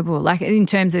incredible. Like in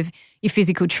terms of your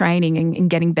physical training and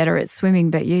getting better at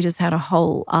swimming, but you just had a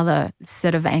whole other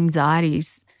set of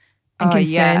anxieties and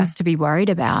concerns to be worried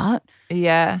about.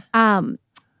 Yeah.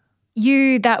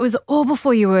 That was all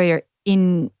before you were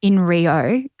in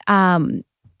Rio.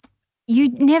 You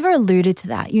never alluded to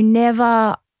that. You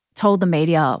never told the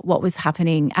media what was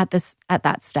happening at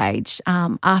that stage.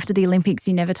 After the Olympics,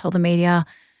 you never told the media.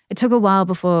 It took a while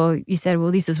before you said,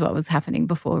 well, this is what was happening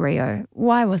before Rio.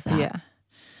 Why was that? Yeah.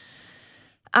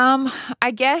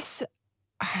 I guess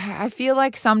I feel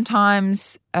like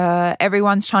sometimes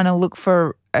everyone's trying to look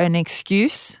for an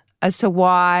excuse as to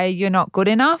why you're not good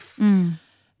enough.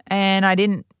 And I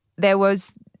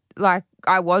was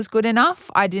good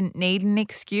enough. I didn't need an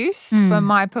excuse for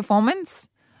my performance.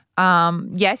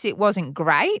 Yes, it wasn't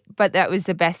great, but that was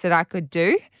the best that I could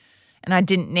do. And I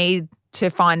didn't need to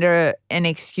find an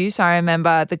excuse. I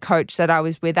remember the coach that I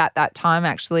was with at that time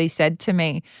actually said to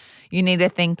me, you need to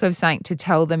think of something to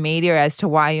tell the media as to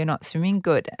why you're not swimming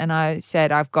good. And I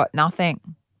said, I've got nothing.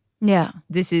 Yeah.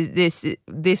 This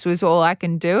was all I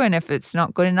can do. And if it's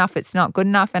not good enough, it's not good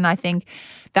enough. And I think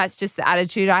that's just the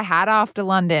attitude I had after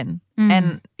London.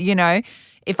 And,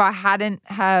 if I hadn't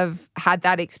have had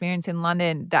that experience in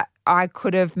London, that I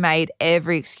could have made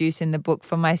every excuse in the book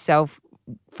for myself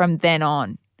from then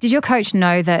on. Did your coach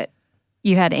know that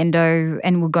you had endo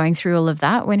and were going through all of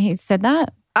that when he said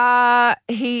that?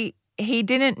 He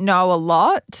didn't know a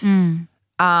lot.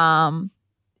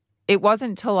 It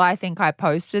wasn't till I think I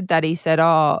posted that he said,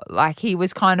 he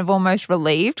was kind of almost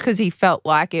relieved because he felt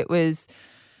like it was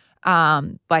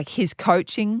his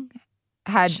coaching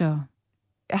had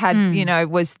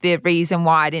was the reason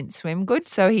why I didn't swim good.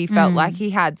 So he felt like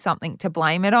he had something to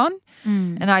blame it on.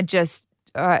 And I just,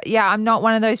 I'm not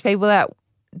one of those people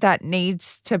that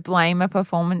needs to blame a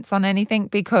performance on anything,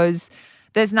 because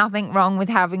there's nothing wrong with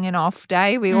having an off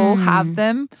day. We all have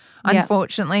them.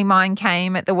 Unfortunately, mine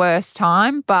came at the worst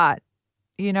time, but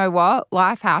you know what?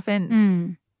 Life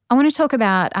happens. I want to talk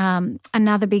about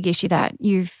another big issue that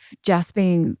you've just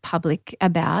been public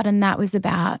about, and that was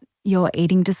about your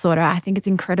eating disorder. I think it's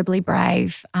incredibly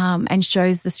brave and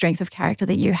shows the strength of character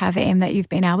that you have, Em, that you've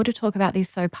been able to talk about this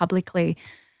so publicly.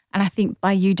 And I think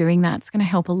by you doing that, it's going to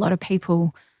help a lot of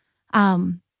people.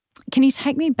 Can you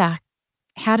take me back?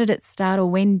 How did it start, or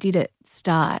when did it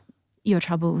start, your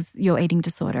troubles, your eating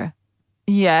disorder?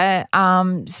 Yeah.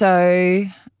 So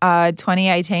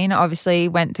 2018, obviously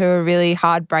went through a really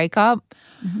hard breakup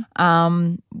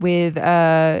with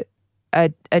a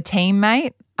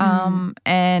teammate.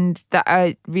 And that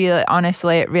I really,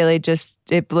 honestly,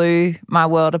 it blew my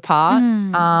world apart.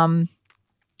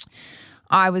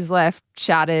 I was left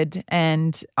shattered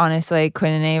and honestly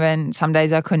some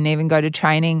days I couldn't even go to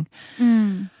training.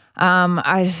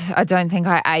 I don't think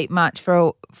I ate much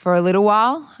for a little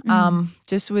while.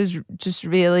 Was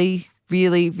really,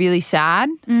 really, really sad.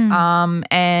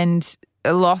 And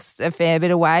lost a fair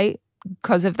bit of weight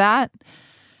because of that.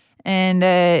 And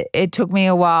it took me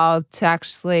a while to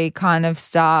actually kind of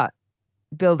start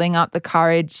building up the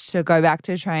courage to go back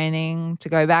to training, to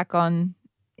go back on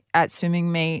at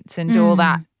swimming meets and do all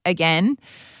that again.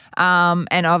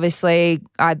 And obviously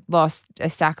I'd lost a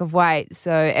stack of weight.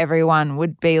 So everyone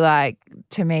would be like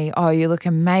to me, oh, you look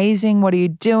amazing. What are you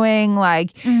doing?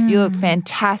 Like, you look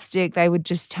fantastic. They would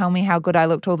just tell me how good I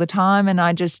looked all the time. And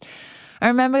I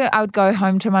remember I would go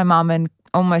home to my mum and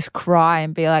almost cry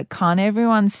and be like, can't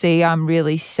everyone see I'm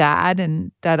really sad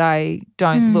and that I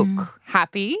don't look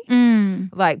happy?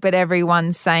 Like, but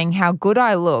everyone's saying how good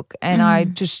I look. And I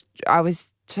was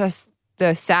just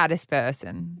the saddest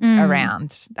person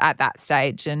around at that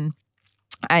stage. And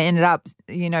I ended up,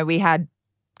 we had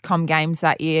Com Games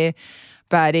that year,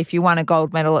 but if you won a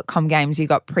gold medal at Com Games, you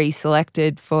got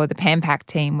pre-selected for the Pan Pac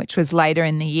team, which was later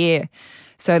in the year.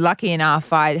 So lucky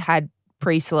enough, I had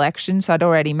pre-selection, so I'd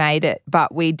already made it.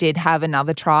 But we did have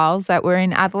another trials that were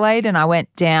in Adelaide, and I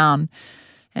went down.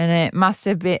 And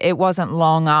it wasn't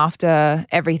long after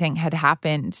everything had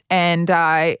happened. And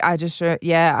I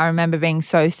remember being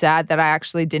so sad that I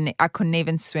couldn't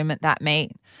even swim at that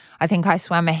meet. I think I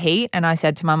swam a heat and I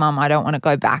said to my mum, I don't want to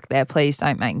go back there. Please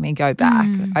don't make me go back.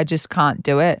 I just can't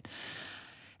do it.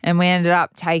 And we ended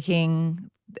up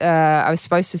I was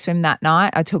supposed to swim that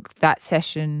night. I took that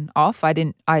session off. I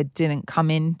didn't come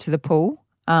into the pool.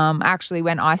 I actually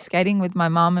went ice skating with my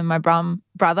mum and my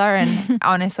brother and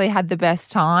honestly had the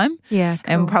best time. Yeah,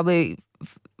 cool. And probably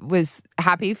was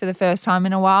happy for the first time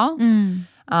in a while.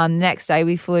 Next day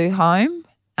we flew home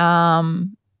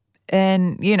and,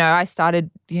 I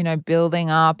started, building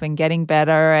up and getting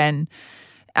better. And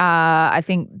I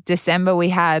think December we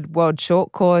had World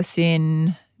Short Course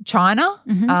in China.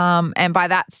 And by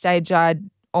that stage I'd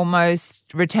almost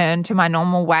returned to my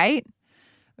normal weight.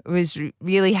 Was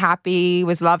really happy,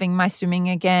 was loving my swimming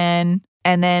again.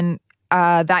 And then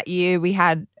that year we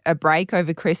had a break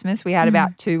over Christmas. We had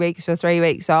about 2 weeks or 3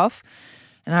 weeks off.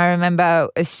 And I remember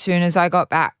as soon as I got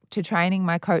back to training,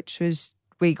 my coach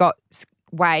we got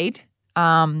weighed.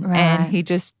 And he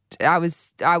I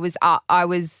was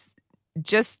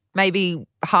just maybe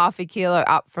half a kilo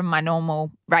up from my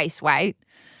normal race weight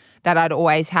that I'd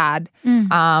always had.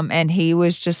 And he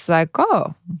was just like,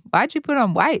 oh, why'd you put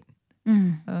on weight?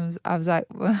 I was like,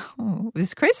 well, it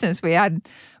was Christmas. We had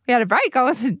a break. I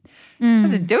wasn't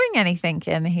doing anything.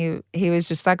 And he was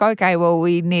just like, okay, well,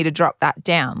 we need to drop that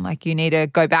down. Like, you need to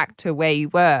go back to where you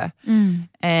were.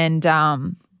 And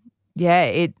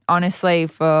it honestly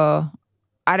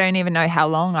I don't even know how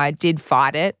long I did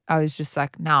fight it. I was just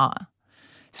like, nah,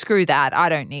 screw that. I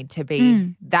don't need to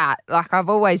be that. Like, I've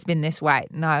always been this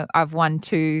weight. No, I've won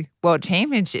 2 world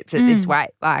championships at this weight.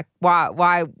 Like,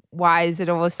 why is it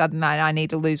all of a sudden that I need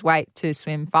to lose weight to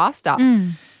swim faster?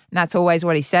 And that's always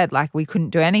what he said. Like, we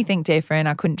couldn't do anything different.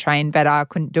 I couldn't train better. I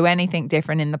couldn't do anything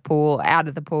different in the pool, out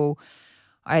of the pool.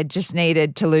 I just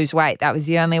needed to lose weight. That was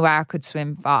the only way I could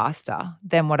swim faster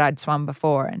than what I'd swum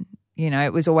before. And,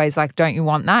 it was always like, don't you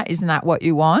want that? Isn't that what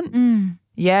you want?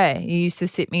 Yeah, he used to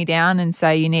sit me down and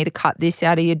say, you need to cut this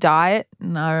out of your diet.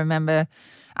 And I remember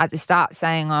at the start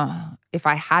saying, oh, if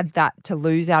I had that to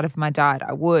lose out of my diet,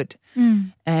 I would.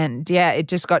 And, it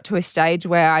just got to a stage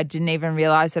where I didn't even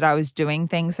realize that I was doing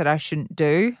things that I shouldn't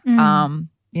do,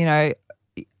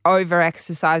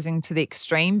 over-exercising to the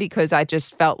extreme because I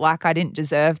just felt like I didn't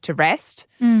deserve to rest.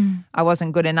 I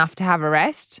wasn't good enough to have a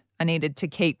rest. I needed to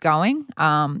keep going.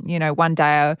 One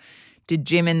day I did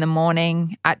gym in the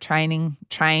morning at training,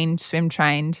 swim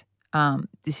trained.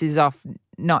 This is off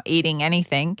not eating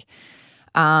anything.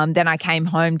 Then I came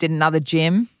home, did another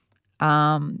gym.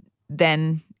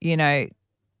 Then,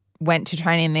 went to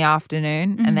training in the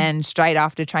afternoon and then straight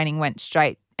after training went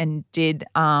straight and did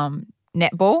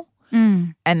netball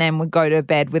and then would go to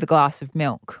bed with a glass of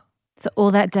milk. So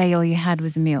all that day all you had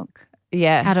was milk?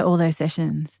 Yeah. Out of all those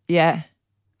sessions? Yeah.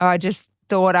 I just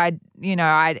thought I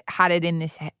had it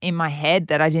in my head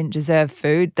that I didn't deserve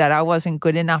food, that I wasn't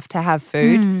good enough to have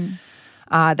food,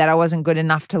 that I wasn't good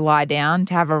enough to lie down,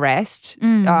 to have a rest.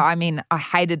 I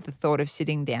hated the thought of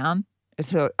sitting down.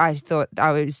 I thought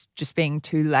I was just being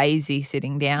too lazy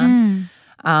sitting down.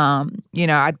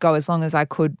 I'd go as long as I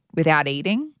could without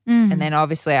eating and then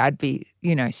obviously I'd be,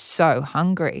 so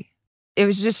hungry. it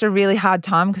was just a really hard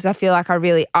time because I feel like I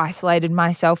really isolated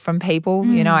myself from people.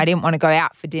 You know, I didn't want to go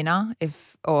out for dinner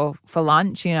or for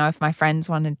lunch. You know, if my friends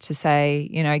wanted to say,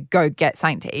 you know, go get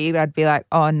something to eat, I'd be like,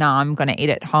 oh, no, I'm going to eat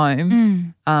at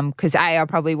home. Because A, I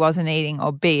probably wasn't eating,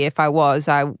 or B, if I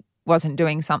wasn't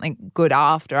doing something good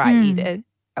after I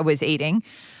was eating.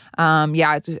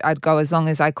 I'd go as long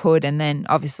as I could, and then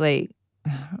obviously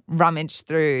rummage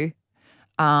through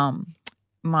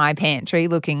my pantry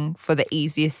looking for the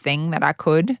easiest thing that I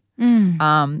could,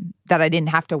 that I didn't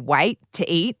have to wait to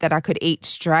eat, that I could eat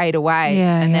straight away.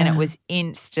 And then it was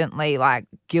instantly like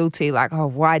guilty, like, oh,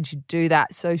 why'd you do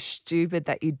that? So stupid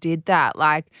that you did that.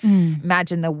 Like,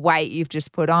 imagine the weight you've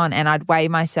just put on. And I'd weigh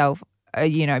myself,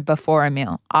 you know, before a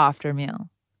meal, after a meal.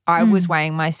 I was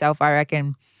weighing myself, I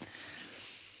reckon,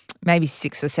 maybe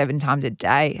 6 or 7 times a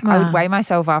day. Wow. I would weigh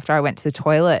myself after I went to the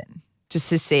toilet just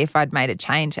to see if I'd made a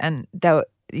change. And,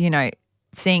 you know,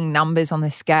 seeing numbers on the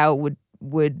scale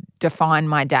would define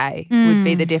my day, would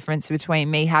be the difference between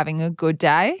me having a good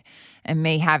day and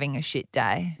me having a shit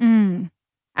day. And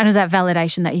was that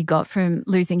validation that you got from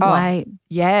losing weight?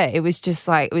 Yeah, it was just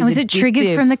like, it was Was it addictive.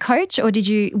 triggered from the coach, or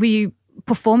were you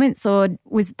performance, or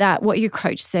was that what your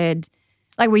coach said?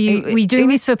 Like, were you doing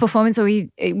this for performance, or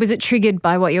was it triggered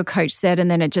by what your coach said and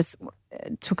then it just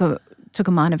took a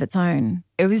mind of its own?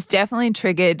 It was definitely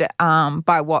triggered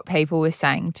by what people were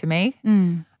saying to me,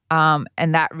 and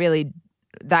that really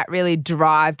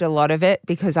drived a lot of it,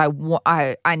 because I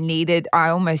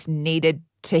almost needed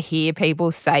to hear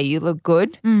people say you look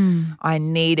good. I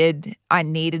needed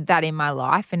that in my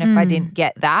life, and if I didn't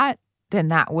get that, then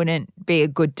that wouldn't be a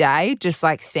good day. Just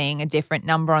like seeing a different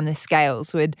number on the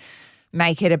scales would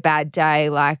make it a bad day.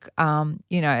 Like,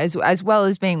 you know, as well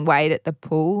as being weighed at the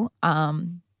pool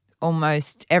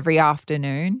almost every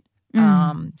afternoon,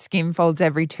 skin folds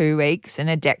every 2 weeks, and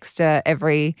a Dexter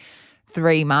every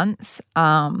 3 months.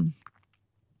 And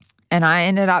I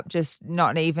ended up just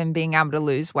not even being able to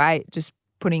lose weight, just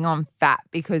putting on fat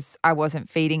because I wasn't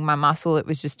feeding my muscle. It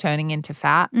was just turning into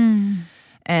fat.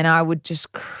 And I would just,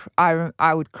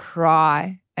 I would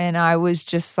cry, and I was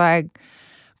just like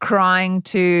crying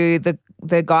to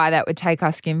the guy that would take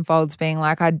our skin folds, being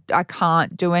like, I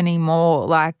can't do any more.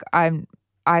 Like,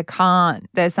 I can't.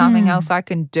 There's nothing else I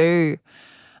can do.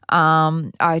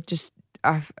 I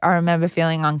remember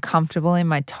feeling uncomfortable in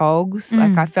my togs.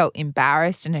 Like, I felt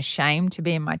embarrassed and ashamed to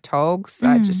be in my togs.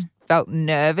 I just felt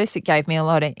nervous. It gave me a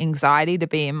lot of anxiety to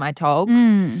be in my togs.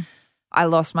 I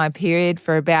lost my period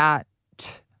for about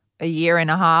a year and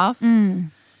a half,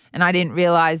 and I didn't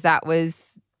realize that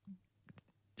was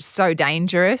so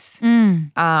dangerous.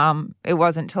 It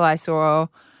wasn't until I saw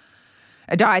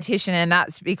a dietitian, and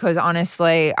that's because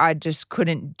honestly I just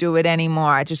couldn't do it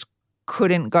anymore. I just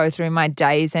couldn't go through my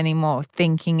days anymore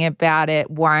thinking about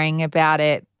it, worrying about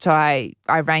it. So I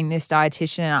rang this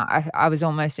dietitian. I was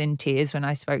almost in tears when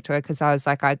I spoke to her, because I was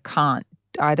like, I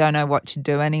don't know what to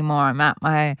do anymore. I'm at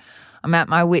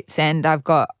my wit's end. I've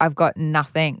got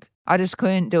nothing. I just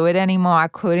couldn't do it anymore. I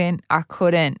couldn't.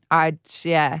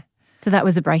 So that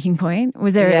was the breaking point.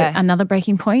 Was there another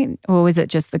breaking point, or was it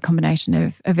just the combination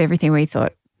of everything where you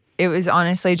thought? It was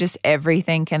honestly just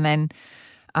everything. And then,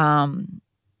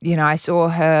 you know, I saw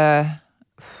her,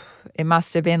 it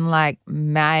must have been like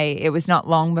May. It was not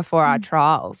long before our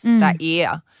trials that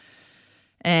year.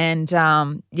 And,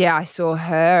 I saw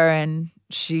her, and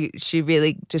she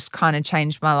really just kind of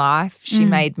changed my life. She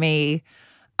made me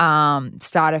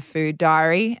start a food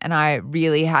diary, and I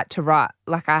really had to write,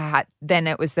 then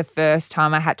it was the first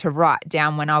time I had to write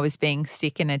down when I was being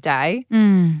sick in a day.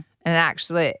 And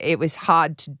actually it was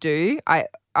hard to do. I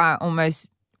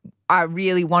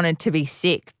really wanted to be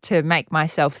sick to make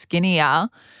myself skinnier,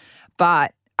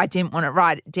 but I didn't want to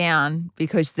write it down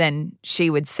because then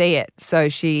she would see it. So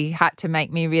she had to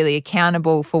make me really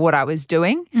accountable for what I was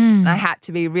doing. And I had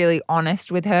to be really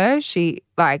honest with her. She,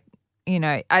 like, you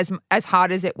know, as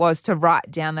hard as it was to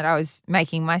write down that I was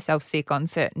making myself sick on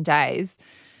certain days,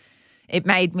 it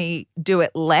made me do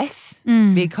it less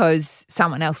because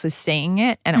someone else was seeing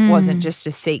it, and it wasn't just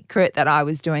a secret that I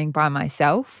was doing by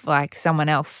myself. Like, someone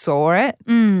else saw it.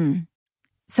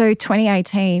 So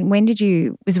 2018, when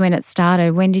it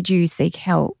started? When did you seek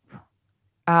help?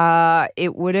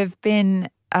 It would have been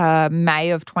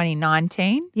May of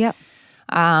 2019. Yep.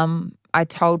 I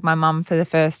told my mum for the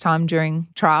first time during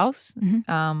trials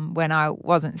when I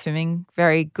wasn't swimming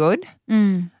very good.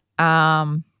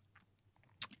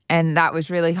 And that was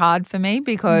really hard for me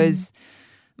because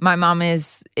my mum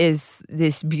is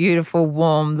this beautiful,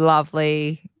 warm,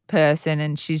 lovely person,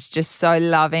 and she's just so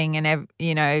loving, and,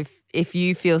 you know, if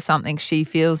you feel something, she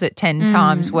feels it 10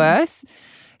 times worse.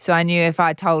 So I knew if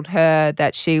I told her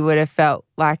that she would have felt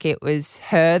like it was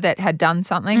her that had done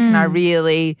something. And I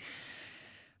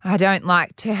don't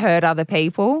like to hurt other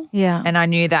people. Yeah. And I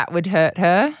knew that would hurt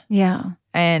her. Yeah.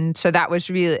 And so that was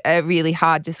really a really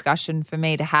hard discussion for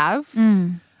me to have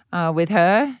with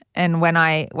her. And when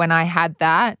I had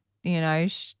that,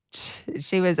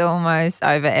 she was almost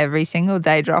over every single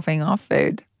day dropping off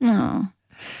food. Oh,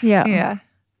 yeah. Yeah.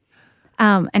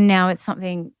 And now it's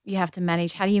something you have to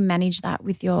manage. How do you manage that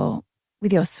with your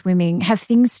swimming? Have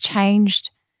things changed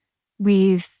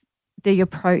with the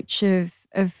approach of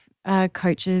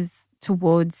coaches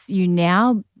towards you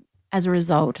now as a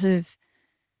result of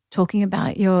talking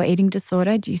about your eating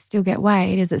disorder? Do you still get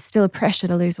weight? Is it still a pressure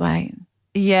to lose weight?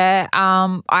 Yeah,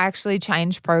 I actually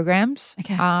changed programs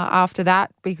after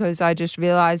that because I just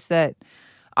realized that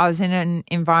I was in an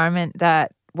environment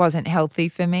that wasn't healthy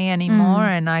for me anymore,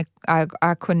 and I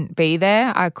couldn't be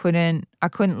there. I couldn't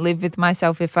live with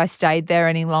myself if I stayed there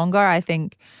any longer. I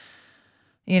think,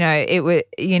 it would,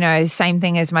 same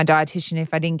thing as my dietitian.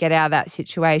 If I didn't get out of that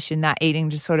situation, that eating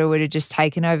disorder would have just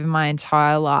taken over my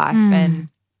entire life. And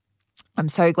I'm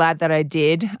so glad that I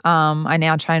did. I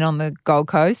now train on the Gold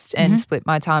Coast and split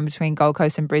my time between Gold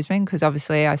Coast and Brisbane because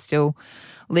obviously I still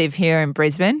live here in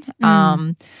Brisbane.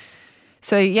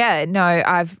 So yeah, no,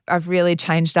 I've really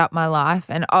changed up my life,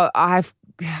 and I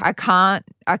can't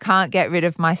get rid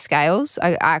of my scales.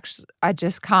 I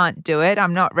just can't do it.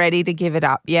 I'm not ready to give it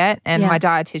up yet. And my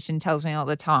dietitian tells me all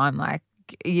the time, like,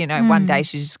 one day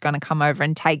she's just going to come over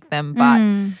and take them, but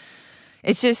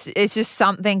it's just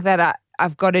something that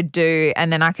I've got to do,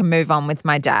 and then I can move on with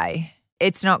my day.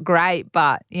 It's not great,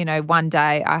 but, one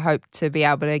day I hope to be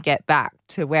able to get back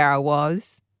to where I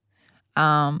was.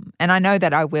 And I know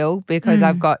that I will because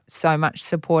I've got so much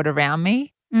support around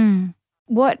me.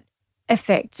 What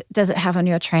effect does it have on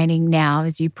your training now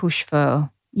as you push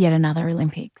for yet another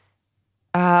Olympics?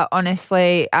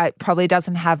 Honestly, it probably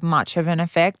doesn't have much of an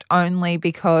effect, only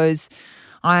because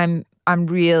I'm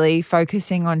really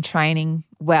focusing on training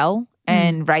well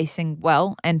and racing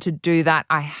well. And to do that,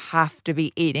 I have to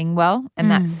be eating well. And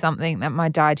that's something that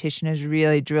my dietitian has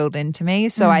really drilled into me.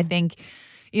 So I think,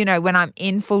 when I'm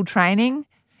in full training,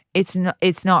 it's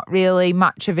not really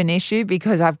much of an issue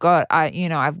because I've got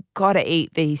to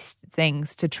eat these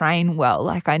things to train well.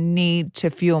 Like, I need to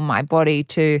fuel my body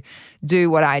to do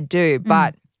what I do.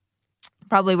 But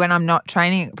probably when I'm not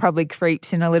training, it probably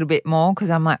creeps in a little bit more because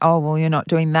I'm like, oh, well, you're not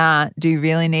doing that. Do you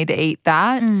really need to eat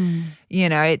that?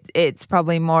 It's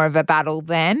probably more of a battle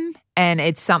then. And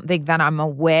it's something that I'm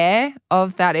aware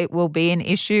of that it will be an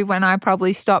issue when I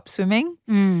probably stop swimming.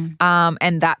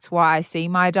 And that's why I see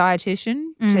my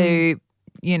dietitian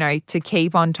to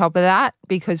keep on top of that,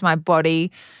 because my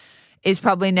body is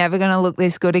probably never going to look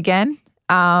this good again.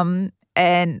 And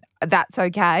that's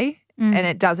okay. And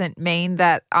it doesn't mean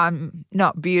that I'm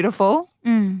not beautiful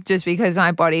just because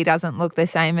my body doesn't look the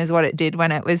same as what it did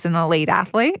when it was an elite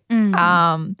athlete.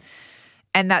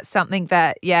 And that's something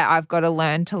that, I've got to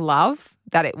learn to love,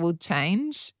 that it will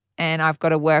change, and I've got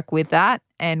to work with that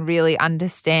and really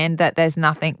understand that there's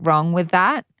nothing wrong with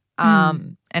that.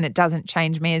 And it doesn't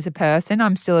change me as a person.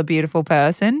 I'm still a beautiful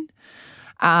person.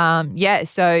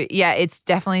 It's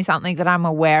definitely something that I'm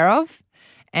aware of,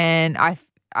 and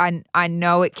I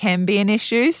know it can be an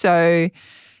issue. So,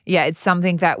 it's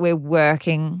something that we're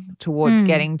working towards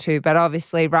getting to. But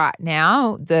obviously right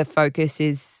now the focus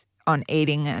is on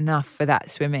eating enough for that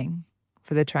swimming,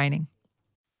 for the training.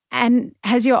 And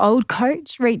has your old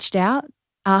coach reached out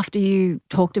after you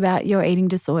talked about your eating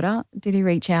disorder? Did he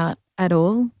reach out at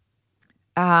all?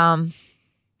 I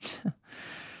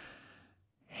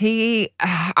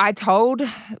told,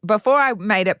 before I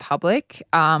made it public,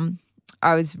 I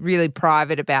was really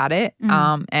private about it,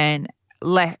 and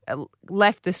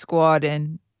left the squad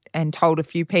and told a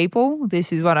few people,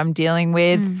 this is what I'm dealing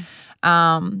with.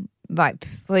 Like,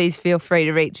 please feel free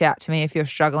to reach out to me if you're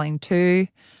struggling too.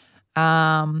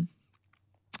 And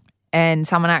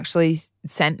someone actually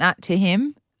sent that to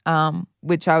him,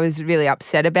 which I was really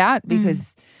upset about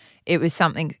because it was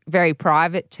something very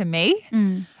private to me.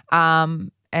 And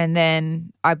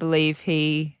then I believe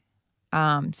he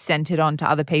sent it on to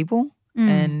other people,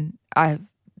 and I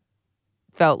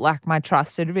felt like my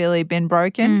trust had really been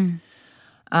broken.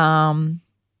 And,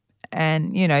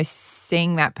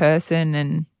 seeing that person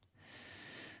and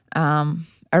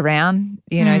around,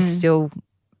 still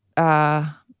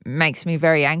makes me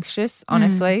very anxious,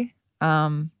 honestly.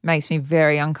 Makes me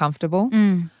very uncomfortable.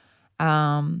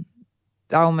 I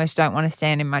almost don't want to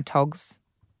stand in my togs.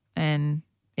 And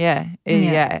I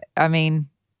mean,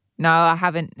 no, I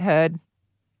haven't heard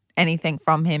anything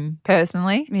from him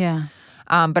personally. Yeah.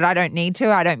 But I don't need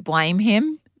to. I don't blame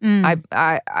him.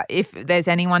 If there's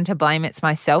anyone to blame, it's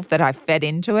myself that I fed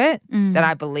into it, that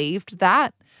I believed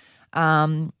that. So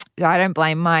I don't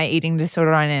blame my eating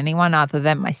disorder on anyone other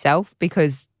than myself,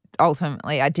 because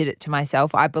ultimately I did it to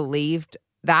myself. I believed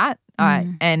that.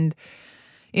 And,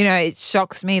 you know, it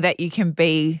shocks me that you can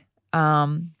be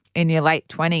in your late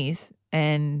 20s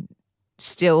and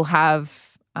still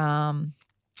have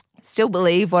still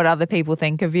believe what other people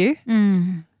think of you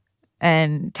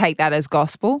and take that as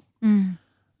gospel.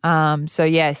 So,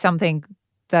 yeah, something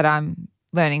that I'm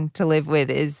learning to live with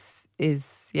is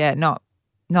not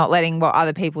letting what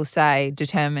other people say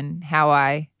determine how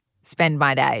I spend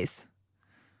my days.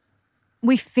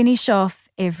 We finish off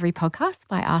every podcast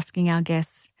by asking our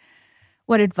guests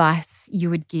what advice you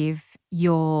would give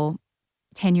your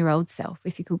 10-year-old self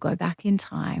if you could go back in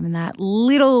time, and that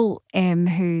little Em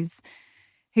who's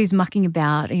mucking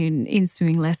about in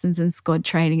swimming lessons and squad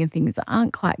training and things that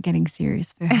aren't quite getting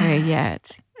serious for her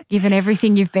yet. Given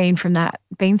everything you've been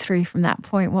through from that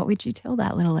point, what would you tell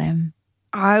that little Em?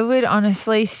 I would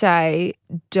honestly say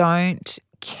don't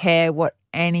care what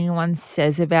anyone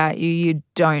says about you. You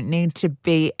don't need to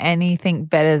be anything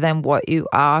better than what you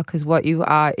are, because what you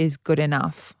are is good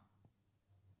enough.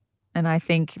 And I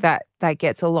think that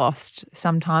gets lost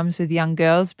sometimes with young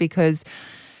girls because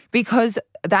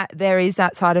that there is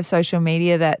that side of social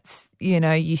media that's, you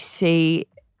know, you see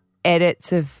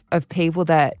edits of people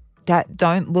that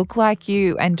don't look like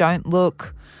you and don't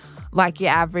look like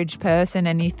your average person,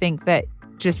 and you think that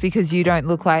just because you don't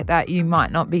look like that, you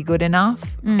might not be good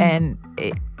enough. And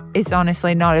it's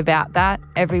honestly not about that.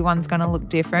 Everyone's going to look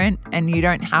different, and you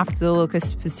don't have to look a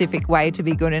specific way to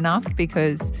be good enough,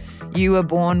 because you were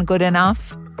born good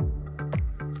enough.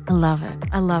 I love it.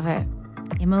 I love it.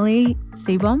 Emily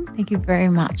Seebohm, thank you very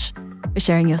much for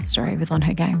sharing your story with On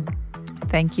Her Game.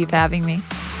 Thank you for having me.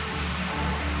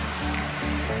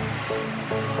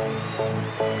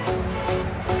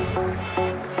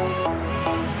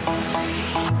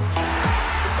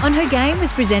 On Her Game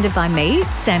was presented by me,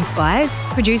 Sam Squires,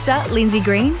 producer Lindsay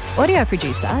Green, audio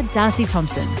producer Darcy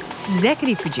Thompson,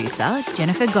 executive producer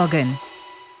Jennifer Goggin.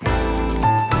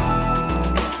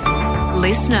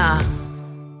 Listener.